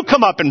one, you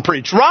come up and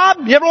preach. Rob,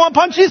 you ever want to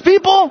punch these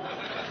people?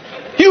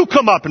 You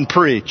come up and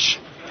preach.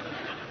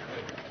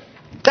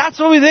 That's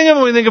what we think of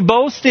when we think of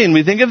boasting.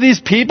 We think of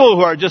these people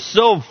who are just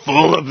so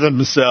full of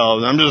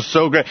themselves. I'm just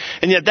so great.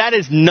 And yet that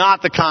is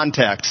not the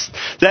context.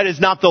 That is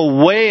not the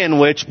way in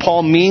which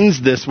Paul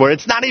means this word.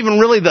 It's not even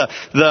really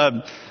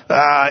the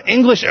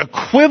English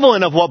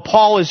equivalent of what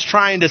Paul is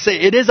trying to say.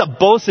 It is a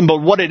boasting,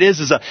 but what it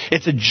is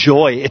it's a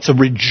joy. It's a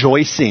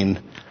rejoicing.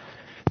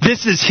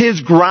 This is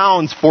his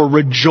grounds for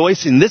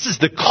rejoicing. This is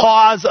the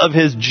cause of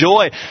his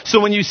joy.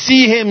 So when you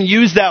see him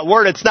use that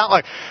word, it's not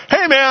like,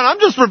 hey man, I'm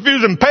just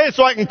refusing pay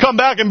so I can come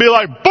back and be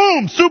like,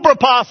 boom, super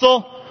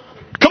apostle.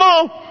 Come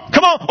on.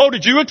 Oh,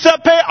 did you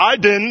accept pay? I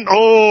didn't.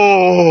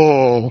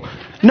 Oh.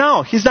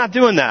 No, he's not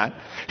doing that.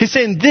 He's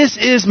saying, this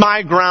is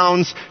my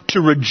grounds to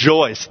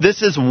rejoice.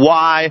 This is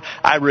why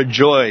I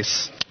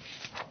rejoice.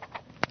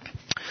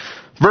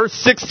 Verse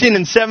 16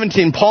 and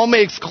 17, Paul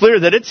makes clear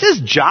that it's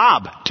his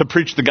job to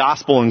preach the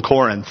gospel in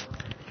Corinth.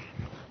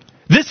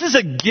 This is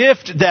a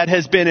gift that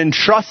has been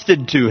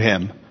entrusted to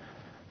him.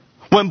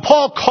 When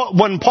Paul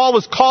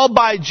was called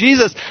by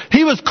Jesus,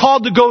 he was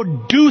called to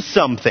go do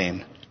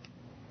something.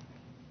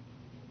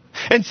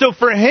 And so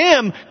for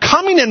him,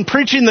 coming and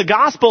preaching the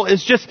gospel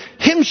is just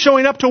him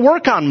showing up to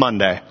work on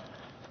Monday.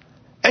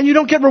 And you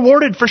don't get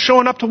rewarded for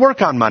showing up to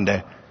work on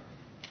Monday.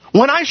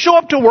 When I show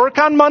up to work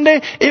on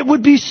Monday, it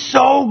would be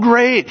so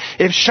great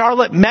if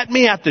Charlotte met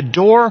me at the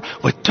door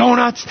with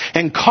donuts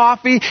and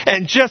coffee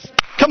and just,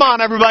 come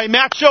on everybody,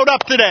 Matt showed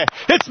up today.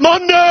 It's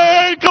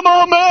Monday! Come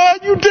on,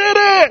 Matt, you did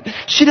it!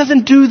 She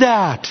doesn't do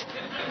that.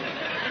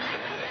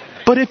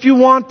 But if you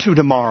want to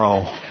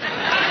tomorrow,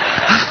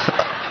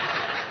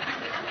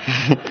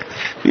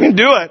 you can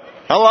do it.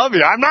 I love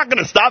you. I'm not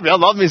going to stop you. I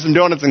love me some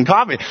donuts and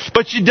coffee.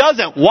 But she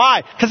doesn't.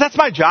 Why? Because that's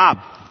my job.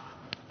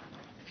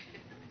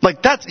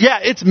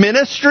 It's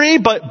ministry,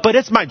 but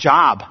it's my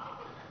job.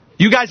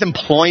 You guys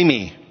employ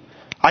me.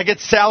 I get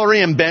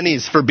salary and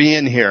bennies for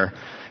being here.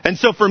 And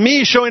so for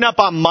me, showing up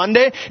on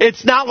Monday,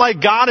 it's not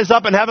like God is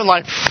up in heaven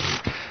like,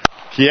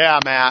 yeah,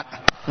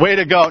 Matt, way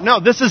to go.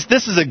 No, this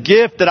is a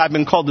gift that I've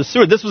been called to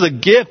steward. This was a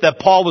gift that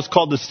Paul was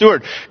called to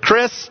steward.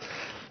 Chris,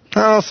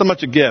 not so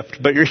much a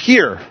gift, but you're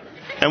here.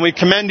 And we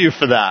commend you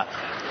for that.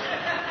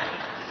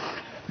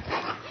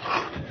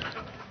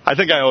 I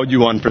think I owed you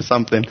one for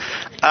something.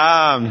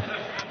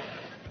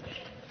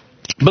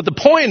 But the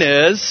point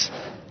is,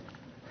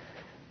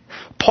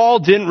 Paul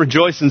didn't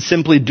rejoice in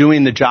simply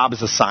doing the job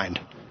as assigned.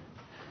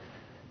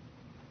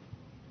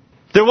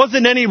 There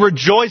wasn't any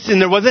rejoicing.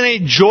 There wasn't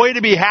any joy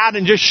to be had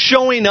in just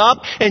showing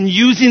up and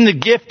using the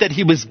gift that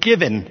he was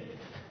given.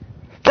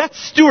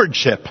 That's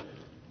stewardship.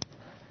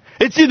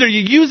 It's either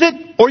you use it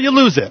or you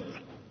lose it.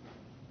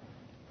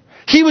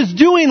 He was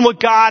doing what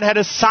God had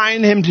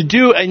assigned him to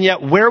do, and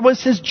yet where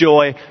was his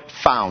joy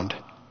found?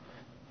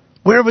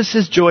 Where was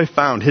his joy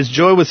found? His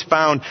joy was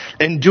found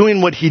in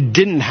doing what he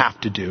didn't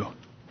have to do.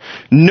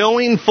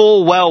 Knowing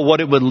full well what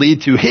it would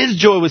lead to. His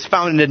joy was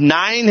found in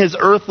denying his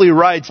earthly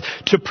rights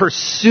to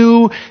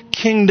pursue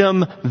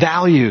kingdom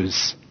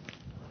values.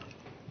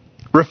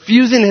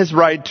 Refusing his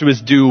right to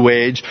his due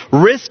wage,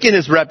 risking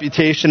his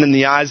reputation in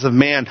the eyes of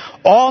man,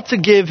 all to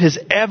give his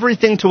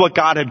everything to what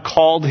God had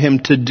called him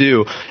to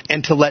do,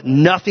 and to let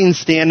nothing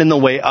stand in the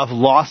way of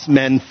lost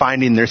men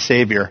finding their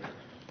Savior.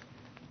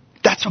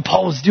 That's what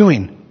Paul was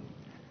doing.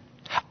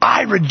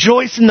 I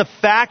rejoice in the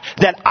fact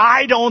that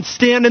I don't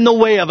stand in the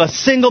way of a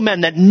single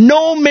man, that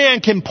no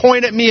man can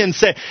point at me and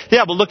say,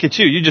 yeah, but look at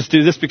you. You just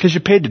do this because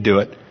you're paid to do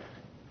it.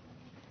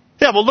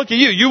 Yeah, well, look at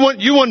you.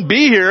 You wouldn't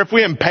be here if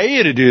we didn't pay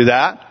you to do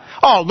that.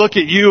 Oh, look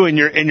at you and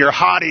your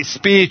haughty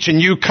speech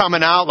and you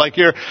coming out like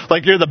you're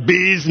the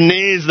bee's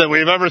knees that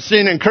we've ever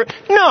seen in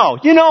No,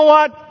 you know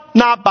what?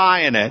 Not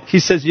buying it. He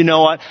says, you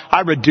know what?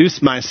 I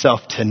reduce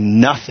myself to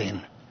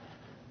nothing.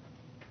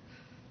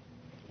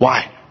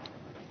 Why?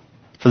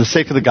 For the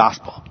sake of the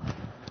gospel.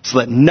 So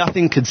that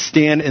nothing could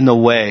stand in the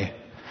way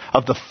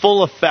of the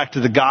full effect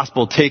of the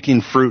gospel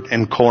taking fruit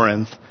in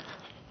Corinth.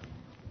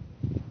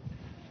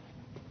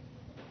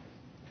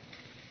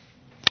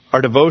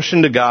 Our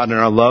devotion to God and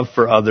our love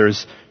for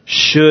others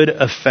should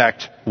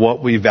affect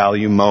what we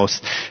value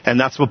most. And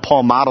that's what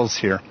Paul models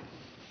here.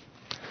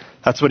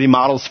 That's what he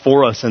models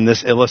for us in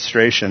this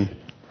illustration.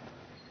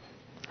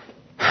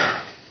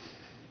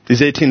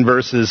 These 18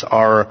 verses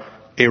are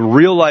a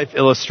real-life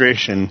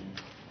illustration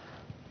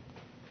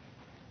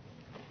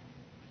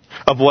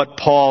of what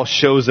Paul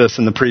shows us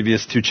in the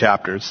previous 2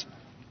 chapters.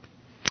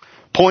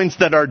 Points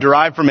that are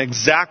derived from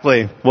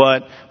exactly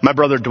what my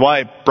brother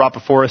Dwight brought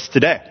before us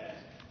today.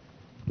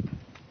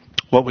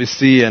 What we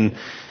see in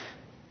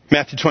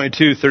Matthew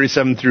 22,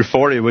 37 through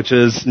 40, which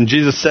is, and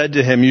Jesus said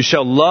to him, you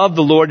shall love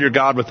the Lord your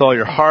God with all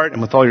your heart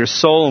and with all your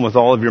soul and with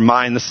all of your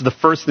mind. This is the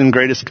first and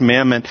greatest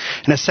commandment.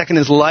 And the second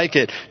is like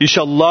it. You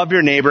shall love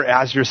your neighbor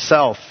as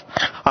yourself.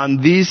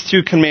 On these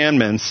 2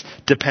 commandments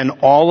depend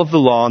all of the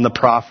law and the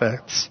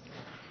prophets.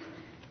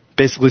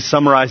 Basically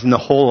summarizing the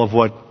whole of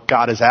what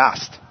God has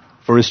asked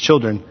for his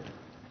children.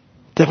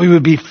 That we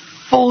would be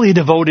fully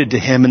devoted to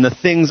him and the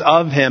things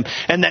of him,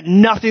 and that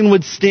nothing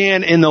would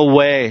stand in the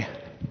way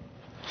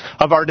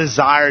of our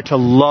desire to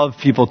love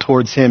people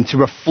towards him, to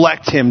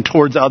reflect him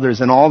towards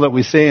others in all that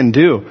we say and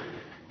do.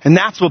 And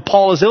that's what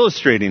Paul is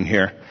illustrating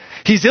here.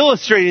 He's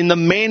illustrating the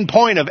main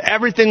point of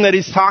everything that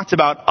he's talked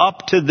about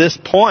up to this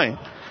point.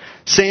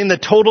 Saying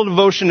that total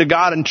devotion to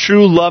God and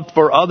true love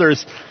for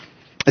others,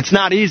 it's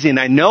not easy, and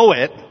I know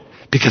it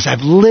because I've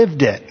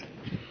lived it.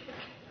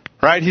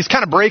 Right? He's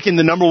kind of breaking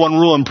the number one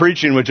rule in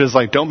preaching, which is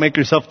like, don't make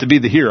yourself to be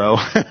the hero.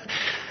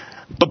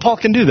 But Paul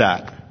can do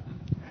that.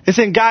 He's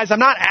saying, guys, I'm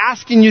not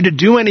asking you to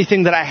do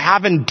anything that I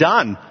haven't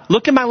done.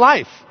 Look at my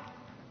life.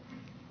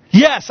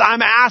 Yes,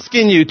 I'm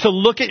asking you to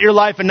look at your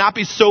life and not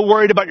be so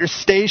worried about your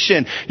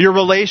station, your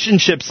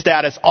relationship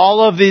status, all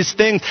of these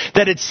things,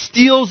 that it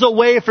steals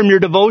away from your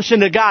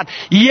devotion to God.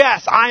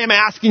 Yes, I am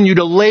asking you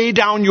to lay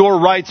down your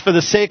rights for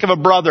the sake of a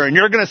brother. And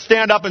you're going to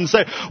stand up and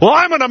say, well,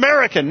 I'm an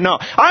American. No,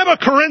 I'm a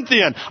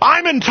Corinthian.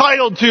 I'm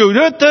entitled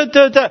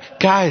to.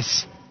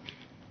 Guys,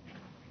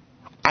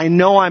 I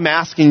know I'm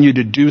asking you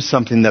to do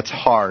something that's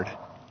hard.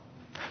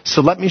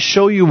 So let me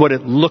show you what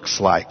it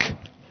looks like.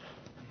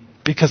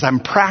 Because I'm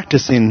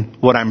practicing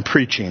what I'm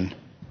preaching.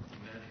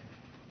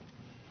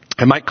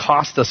 It might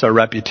cost us our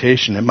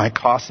reputation. It might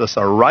cost us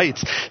our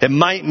rights. It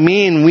might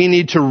mean we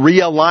need to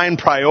realign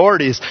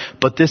priorities.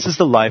 But this is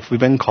the life we've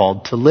been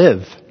called to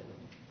live.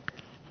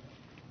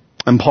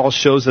 And Paul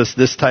shows us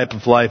this type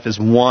of life is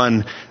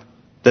one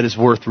that is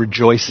worth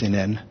rejoicing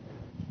in.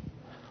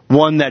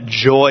 One that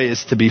joy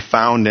is to be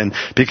found in.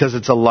 Because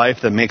it's a life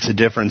that makes a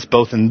difference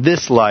both in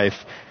this life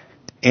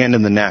and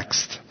in the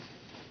next.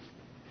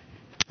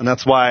 And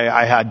that's why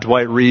I had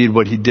Dwight read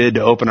what he did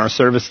to open our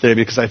service today,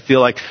 because I feel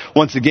like,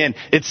 once again,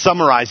 it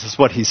summarizes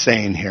what he's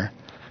saying here.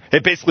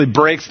 It basically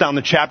breaks down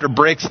the chapter,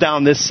 breaks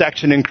down this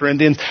section in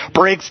Corinthians,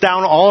 breaks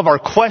down all of our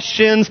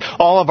questions,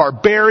 all of our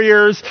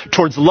barriers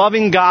towards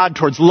loving God,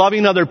 towards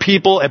loving other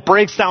people. It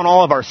breaks down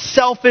all of our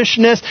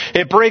selfishness.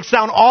 It breaks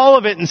down all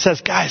of it and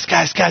says, guys,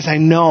 I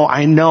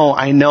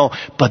know,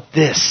 but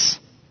this.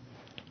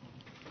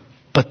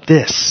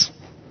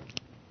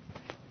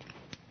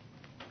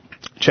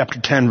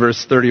 Chapter 10,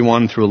 verse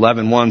 31 through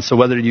 11:1. So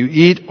whether you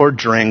eat or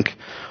drink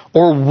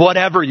or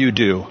whatever you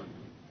do,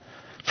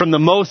 from the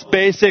most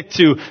basic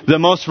to the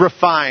most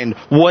refined,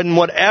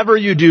 whatever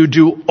you do,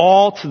 do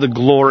all to the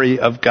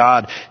glory of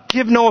God.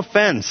 Give no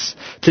offense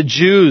to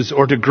Jews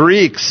or to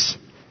Greeks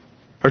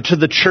or to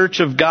the church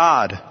of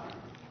God.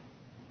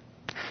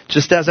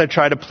 Just as I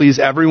try to please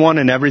everyone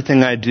in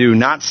everything I do,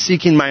 not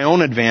seeking my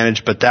own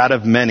advantage, but that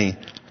of many,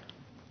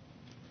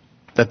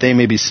 that they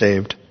may be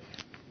saved.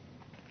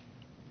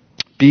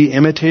 Be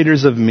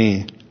imitators of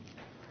me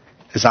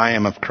as I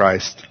am of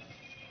Christ.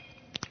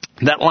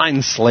 That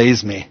line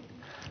slays me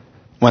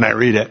when I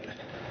read it,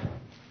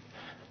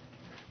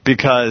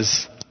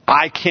 because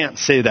I can't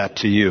say that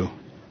to you.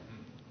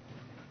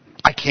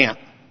 I can't.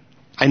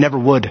 I never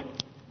would.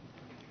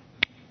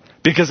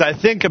 Because I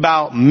think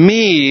about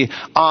me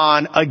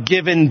on a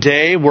given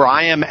day where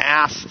I am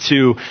asked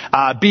to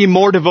be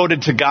more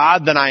devoted to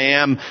God than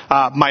I am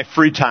my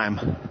free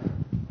time.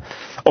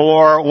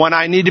 Or when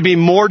I need to be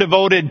more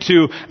devoted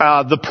to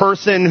the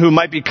person who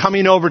might be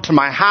coming over to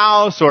my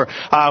house, or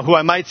who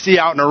I might see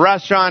out in a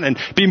restaurant, and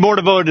be more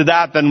devoted to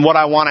that than what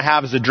I want to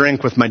have as a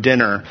drink with my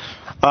dinner.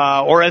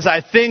 Or as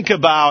I think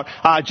about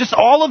just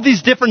all of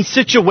these different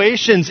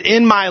situations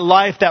in my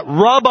life that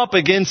rub up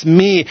against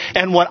me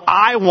and what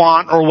I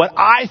want or what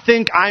I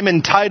think I'm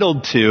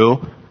entitled to.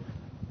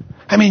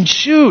 I mean,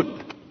 shoot,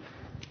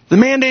 the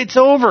mandate's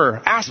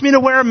over. Ask me to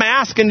wear a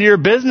mask into your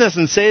business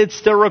and say it's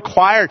still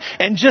required.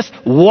 And just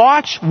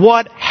watch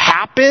what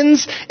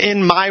happens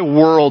in my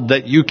world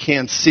that you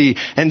can't see.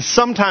 And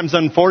sometimes,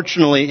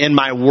 unfortunately, in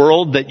my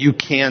world that you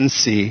can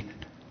see.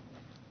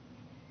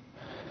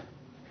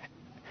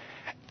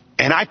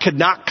 And I could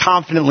not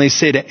confidently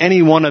say to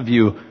any one of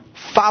you,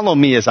 follow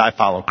me as I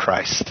follow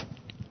Christ.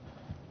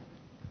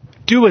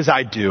 Do as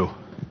I do.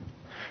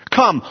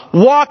 Come,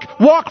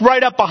 walk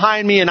right up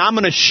behind me, and I'm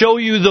going to show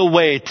you the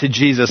way to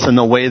Jesus and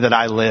the way that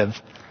I live.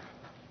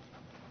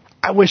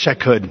 I wish I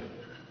could.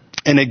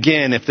 And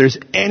again, if there's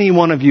any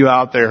one of you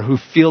out there who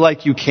feel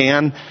like you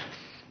can,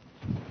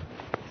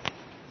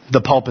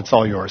 the pulpit's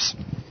all yours.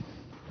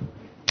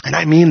 And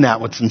I mean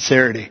that with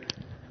sincerity.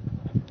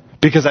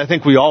 Because I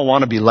think we all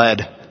want to be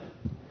led.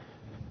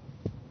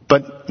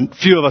 But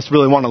few of us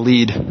really want to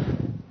lead.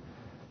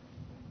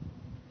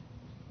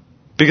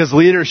 Because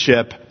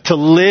leadership, to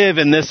live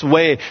in this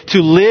way, to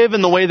live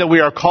in the way that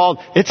we are called,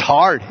 it's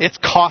hard. It's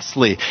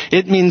costly.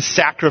 It means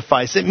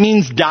sacrifice. It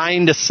means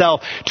dying to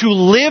self. To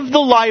live the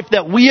life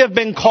that we have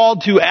been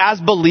called to as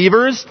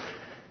believers,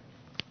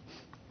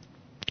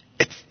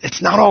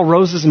 it's not all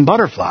roses and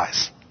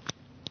butterflies.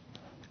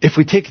 If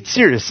we take it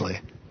seriously.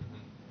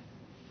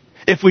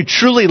 If we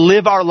truly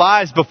live our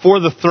lives before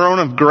the throne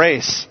of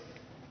grace.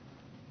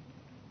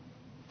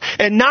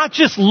 And not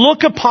just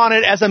look upon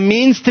it as a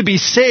means to be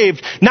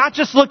saved, not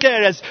just look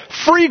at it as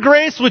free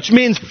grace, which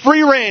means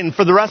free reign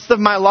for the rest of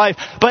my life,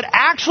 but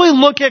actually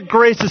look at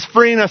grace as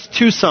freeing us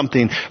to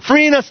something,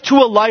 freeing us to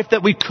a life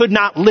that we could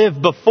not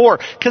live before,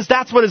 because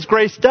that's what His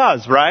grace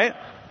does, right?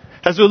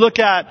 As we look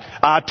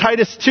at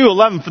Titus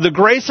 2:11, for the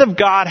grace of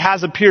God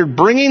has appeared,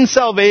 bringing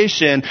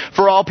salvation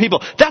for all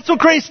people. That's what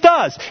grace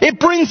does. It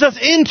brings us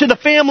into the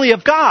family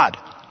of God.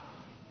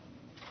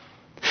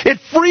 It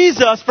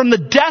frees us from the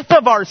death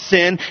of our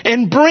sin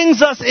and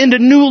brings us into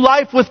new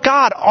life with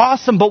God.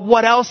 Awesome, but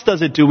what else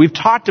does it do? We've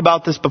talked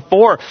about this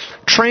before.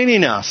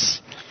 Training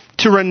us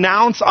to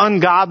renounce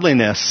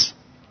ungodliness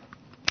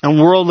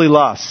and worldly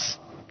lusts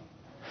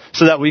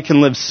so that we can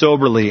live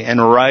soberly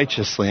and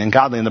righteously and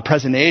godly in the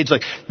present age.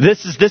 Like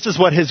this is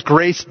what His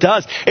grace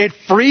does. It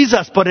frees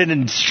us, but it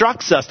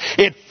instructs us.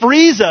 It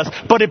frees us,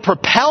 but it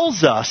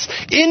propels us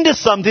into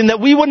something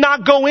that we would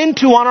not go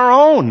into on our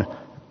own.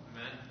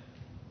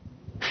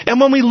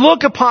 And when we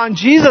look upon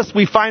Jesus,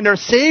 we find our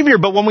Savior.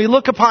 But when we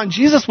look upon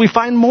Jesus, we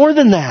find more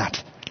than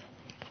that.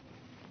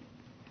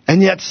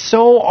 And yet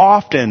so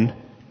often,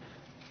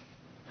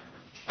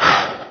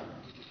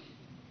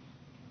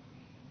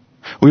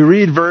 we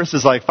read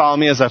verses like, follow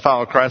me as I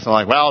follow Christ. And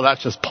I'm like, well,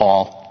 that's just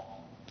Paul.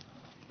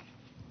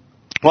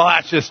 Well,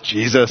 that's just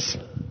Jesus.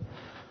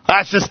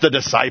 That's just the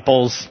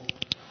disciples.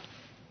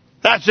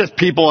 That's just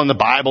people in the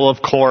Bible,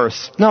 of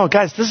course. No,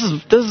 guys, this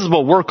is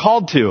what we're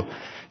called to.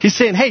 He's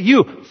saying, hey,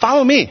 you,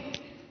 follow me.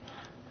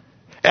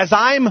 As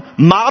I'm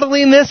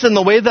modeling this in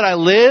the way that I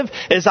live,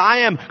 as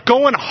I am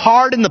going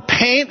hard in the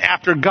paint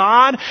after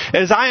God,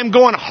 as I am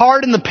going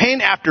hard in the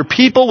paint after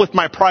people with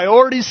my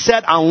priorities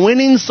set on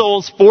winning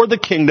souls for the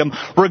kingdom,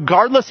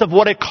 regardless of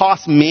what it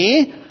costs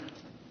me,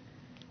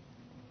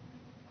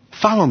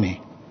 follow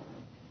me.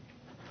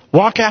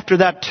 Walk after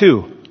that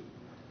too.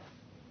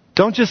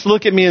 Don't just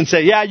look at me and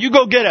say, yeah, you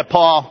go get it,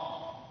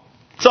 Paul.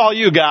 It's all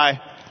you, guy.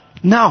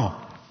 No,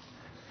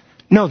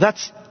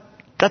 that's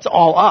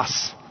all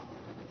us.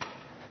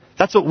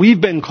 That's what we've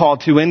been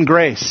called to in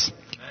grace.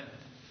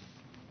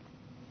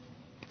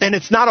 And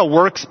it's not a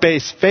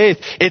works-based faith.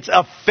 It's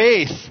a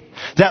faith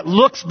that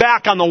looks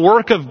back on the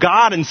work of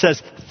God and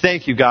says,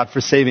 thank you, God,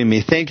 for saving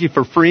me. Thank you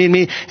for freeing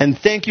me. And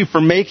thank you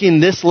for making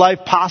this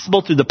life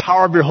possible through the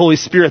power of your Holy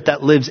Spirit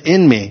that lives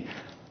in me.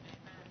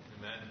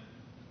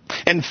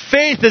 And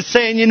faith is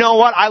saying, you know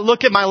what? I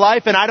look at my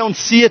life and I don't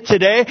see it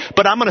today,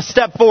 but I'm going to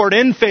step forward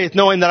in faith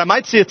knowing that I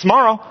might see it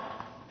tomorrow.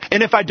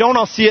 And if I don't,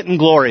 I'll see it in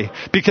glory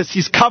because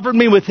He's covered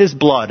me with His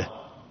blood.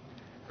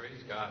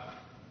 Praise God.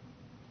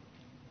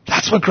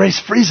 That's what grace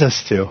frees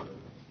us to.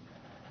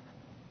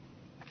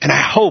 And I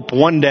hope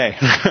one day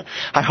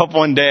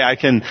I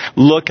can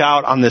look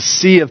out on the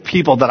sea of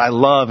people that I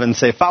love and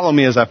say, follow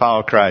me as I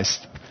follow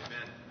Christ.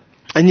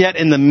 And yet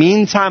in the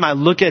meantime, I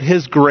look at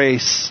his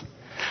grace.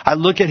 I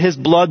look at his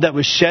blood that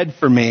was shed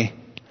for me.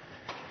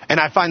 And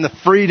I find the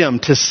freedom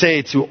to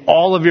say to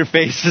all of your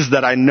faces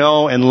that I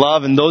know and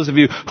love, and those of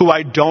you who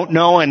I don't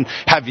know and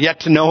have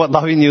yet to know what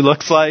loving you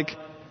looks like,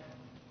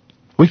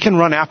 we can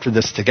run after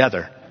this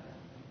together.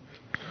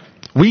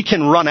 We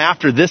can run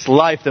after this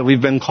life that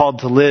we've been called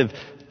to live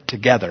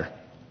together.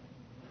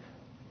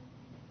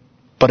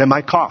 But it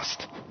might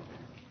cost.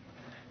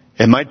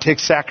 It might take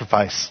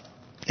sacrifice.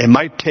 It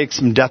might take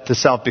some death to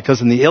self,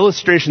 because in the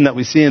illustration that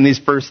we see in these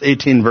first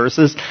 18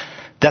 verses,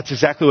 that's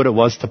exactly what it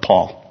was to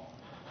Paul.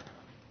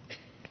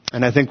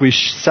 And I think we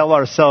sell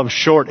ourselves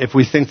short if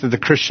we think that the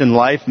Christian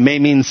life may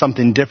mean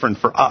something different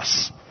for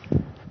us.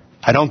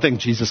 I don't think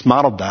Jesus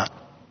modeled that.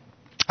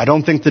 I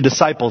don't think the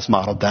disciples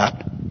modeled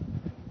that.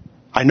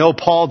 I know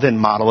Paul didn't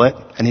model it,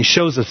 and he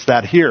shows us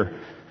that here.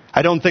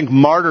 I don't think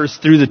martyrs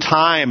through the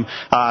time,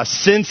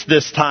 since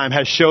this time,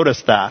 has showed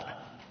us that.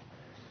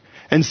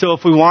 And so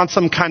if we want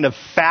some kind of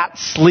fat,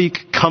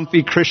 sleek,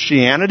 comfy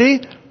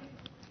Christianity,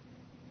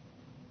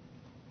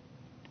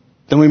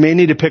 then we may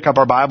need to pick up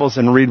our Bibles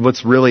and read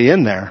what's really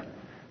in there.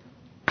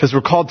 Because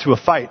we're called to a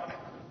fight.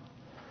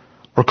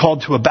 We're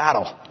called to a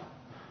battle.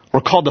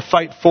 We're called to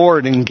fight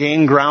forward and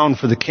gain ground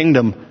for the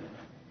kingdom.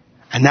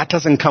 And that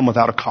doesn't come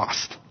without a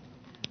cost.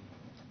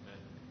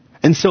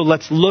 And so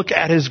let's look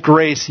at his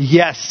grace.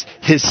 Yes,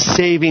 his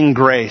saving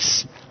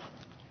grace.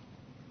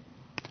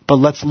 But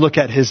let's look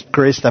at his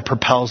grace that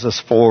propels us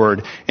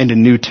forward into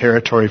new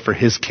territory for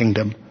his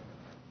kingdom.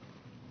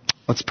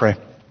 Let's pray.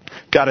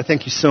 God, I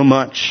thank you so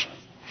much.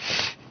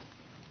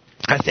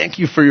 I thank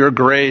you for your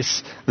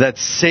grace that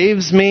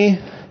saves me,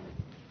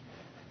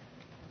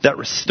 that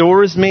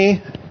restores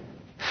me,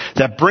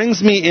 that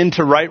brings me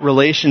into right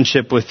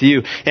relationship with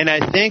you. And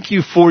I thank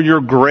you for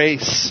your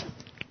grace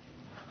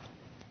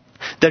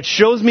that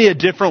shows me a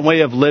different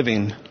way of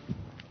living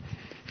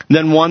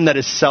than one that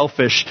is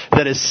selfish,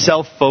 that is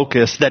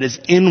self-focused, that is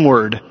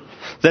inward,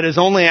 that is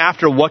only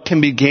after what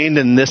can be gained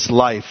in this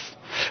life.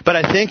 But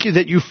I thank you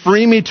that you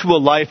free me to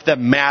a life that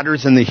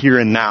matters in the here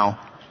and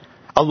now.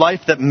 A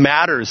life that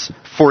matters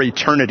for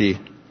eternity.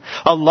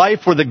 A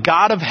life where the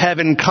God of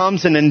heaven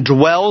comes and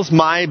indwells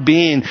my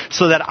being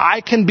so that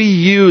I can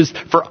be used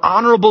for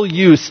honorable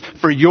use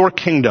for your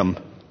kingdom.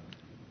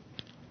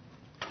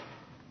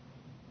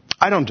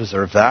 I don't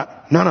deserve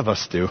that. None of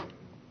us do.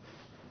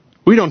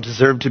 We don't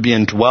deserve to be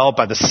indwelt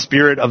by the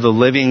Spirit of the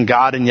living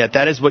God, and yet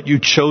that is what you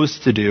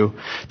chose to do,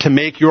 to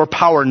make your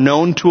power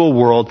known to a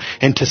world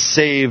and to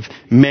save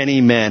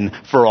many men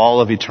for all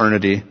of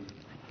eternity.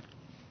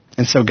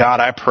 And so, God,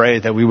 I pray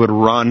that we would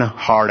run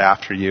hard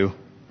after you,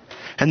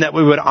 and that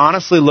we would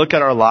honestly look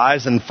at our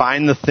lives and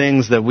find the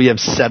things that we have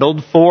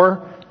settled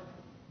for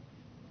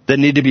that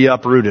need to be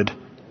uprooted.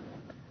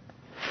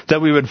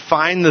 That we would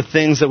find the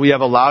things that we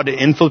have allowed to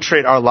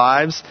infiltrate our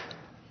lives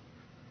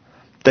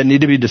that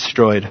need to be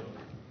destroyed.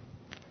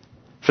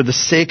 For the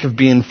sake of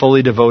being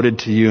fully devoted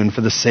to you and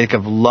for the sake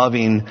of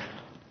loving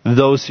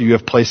those who you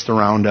have placed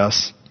around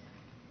us.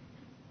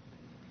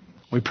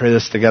 We pray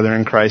this together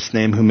in Christ's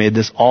name, who made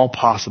this all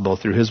possible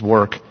through his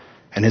work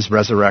and his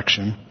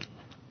resurrection.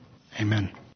 Amen.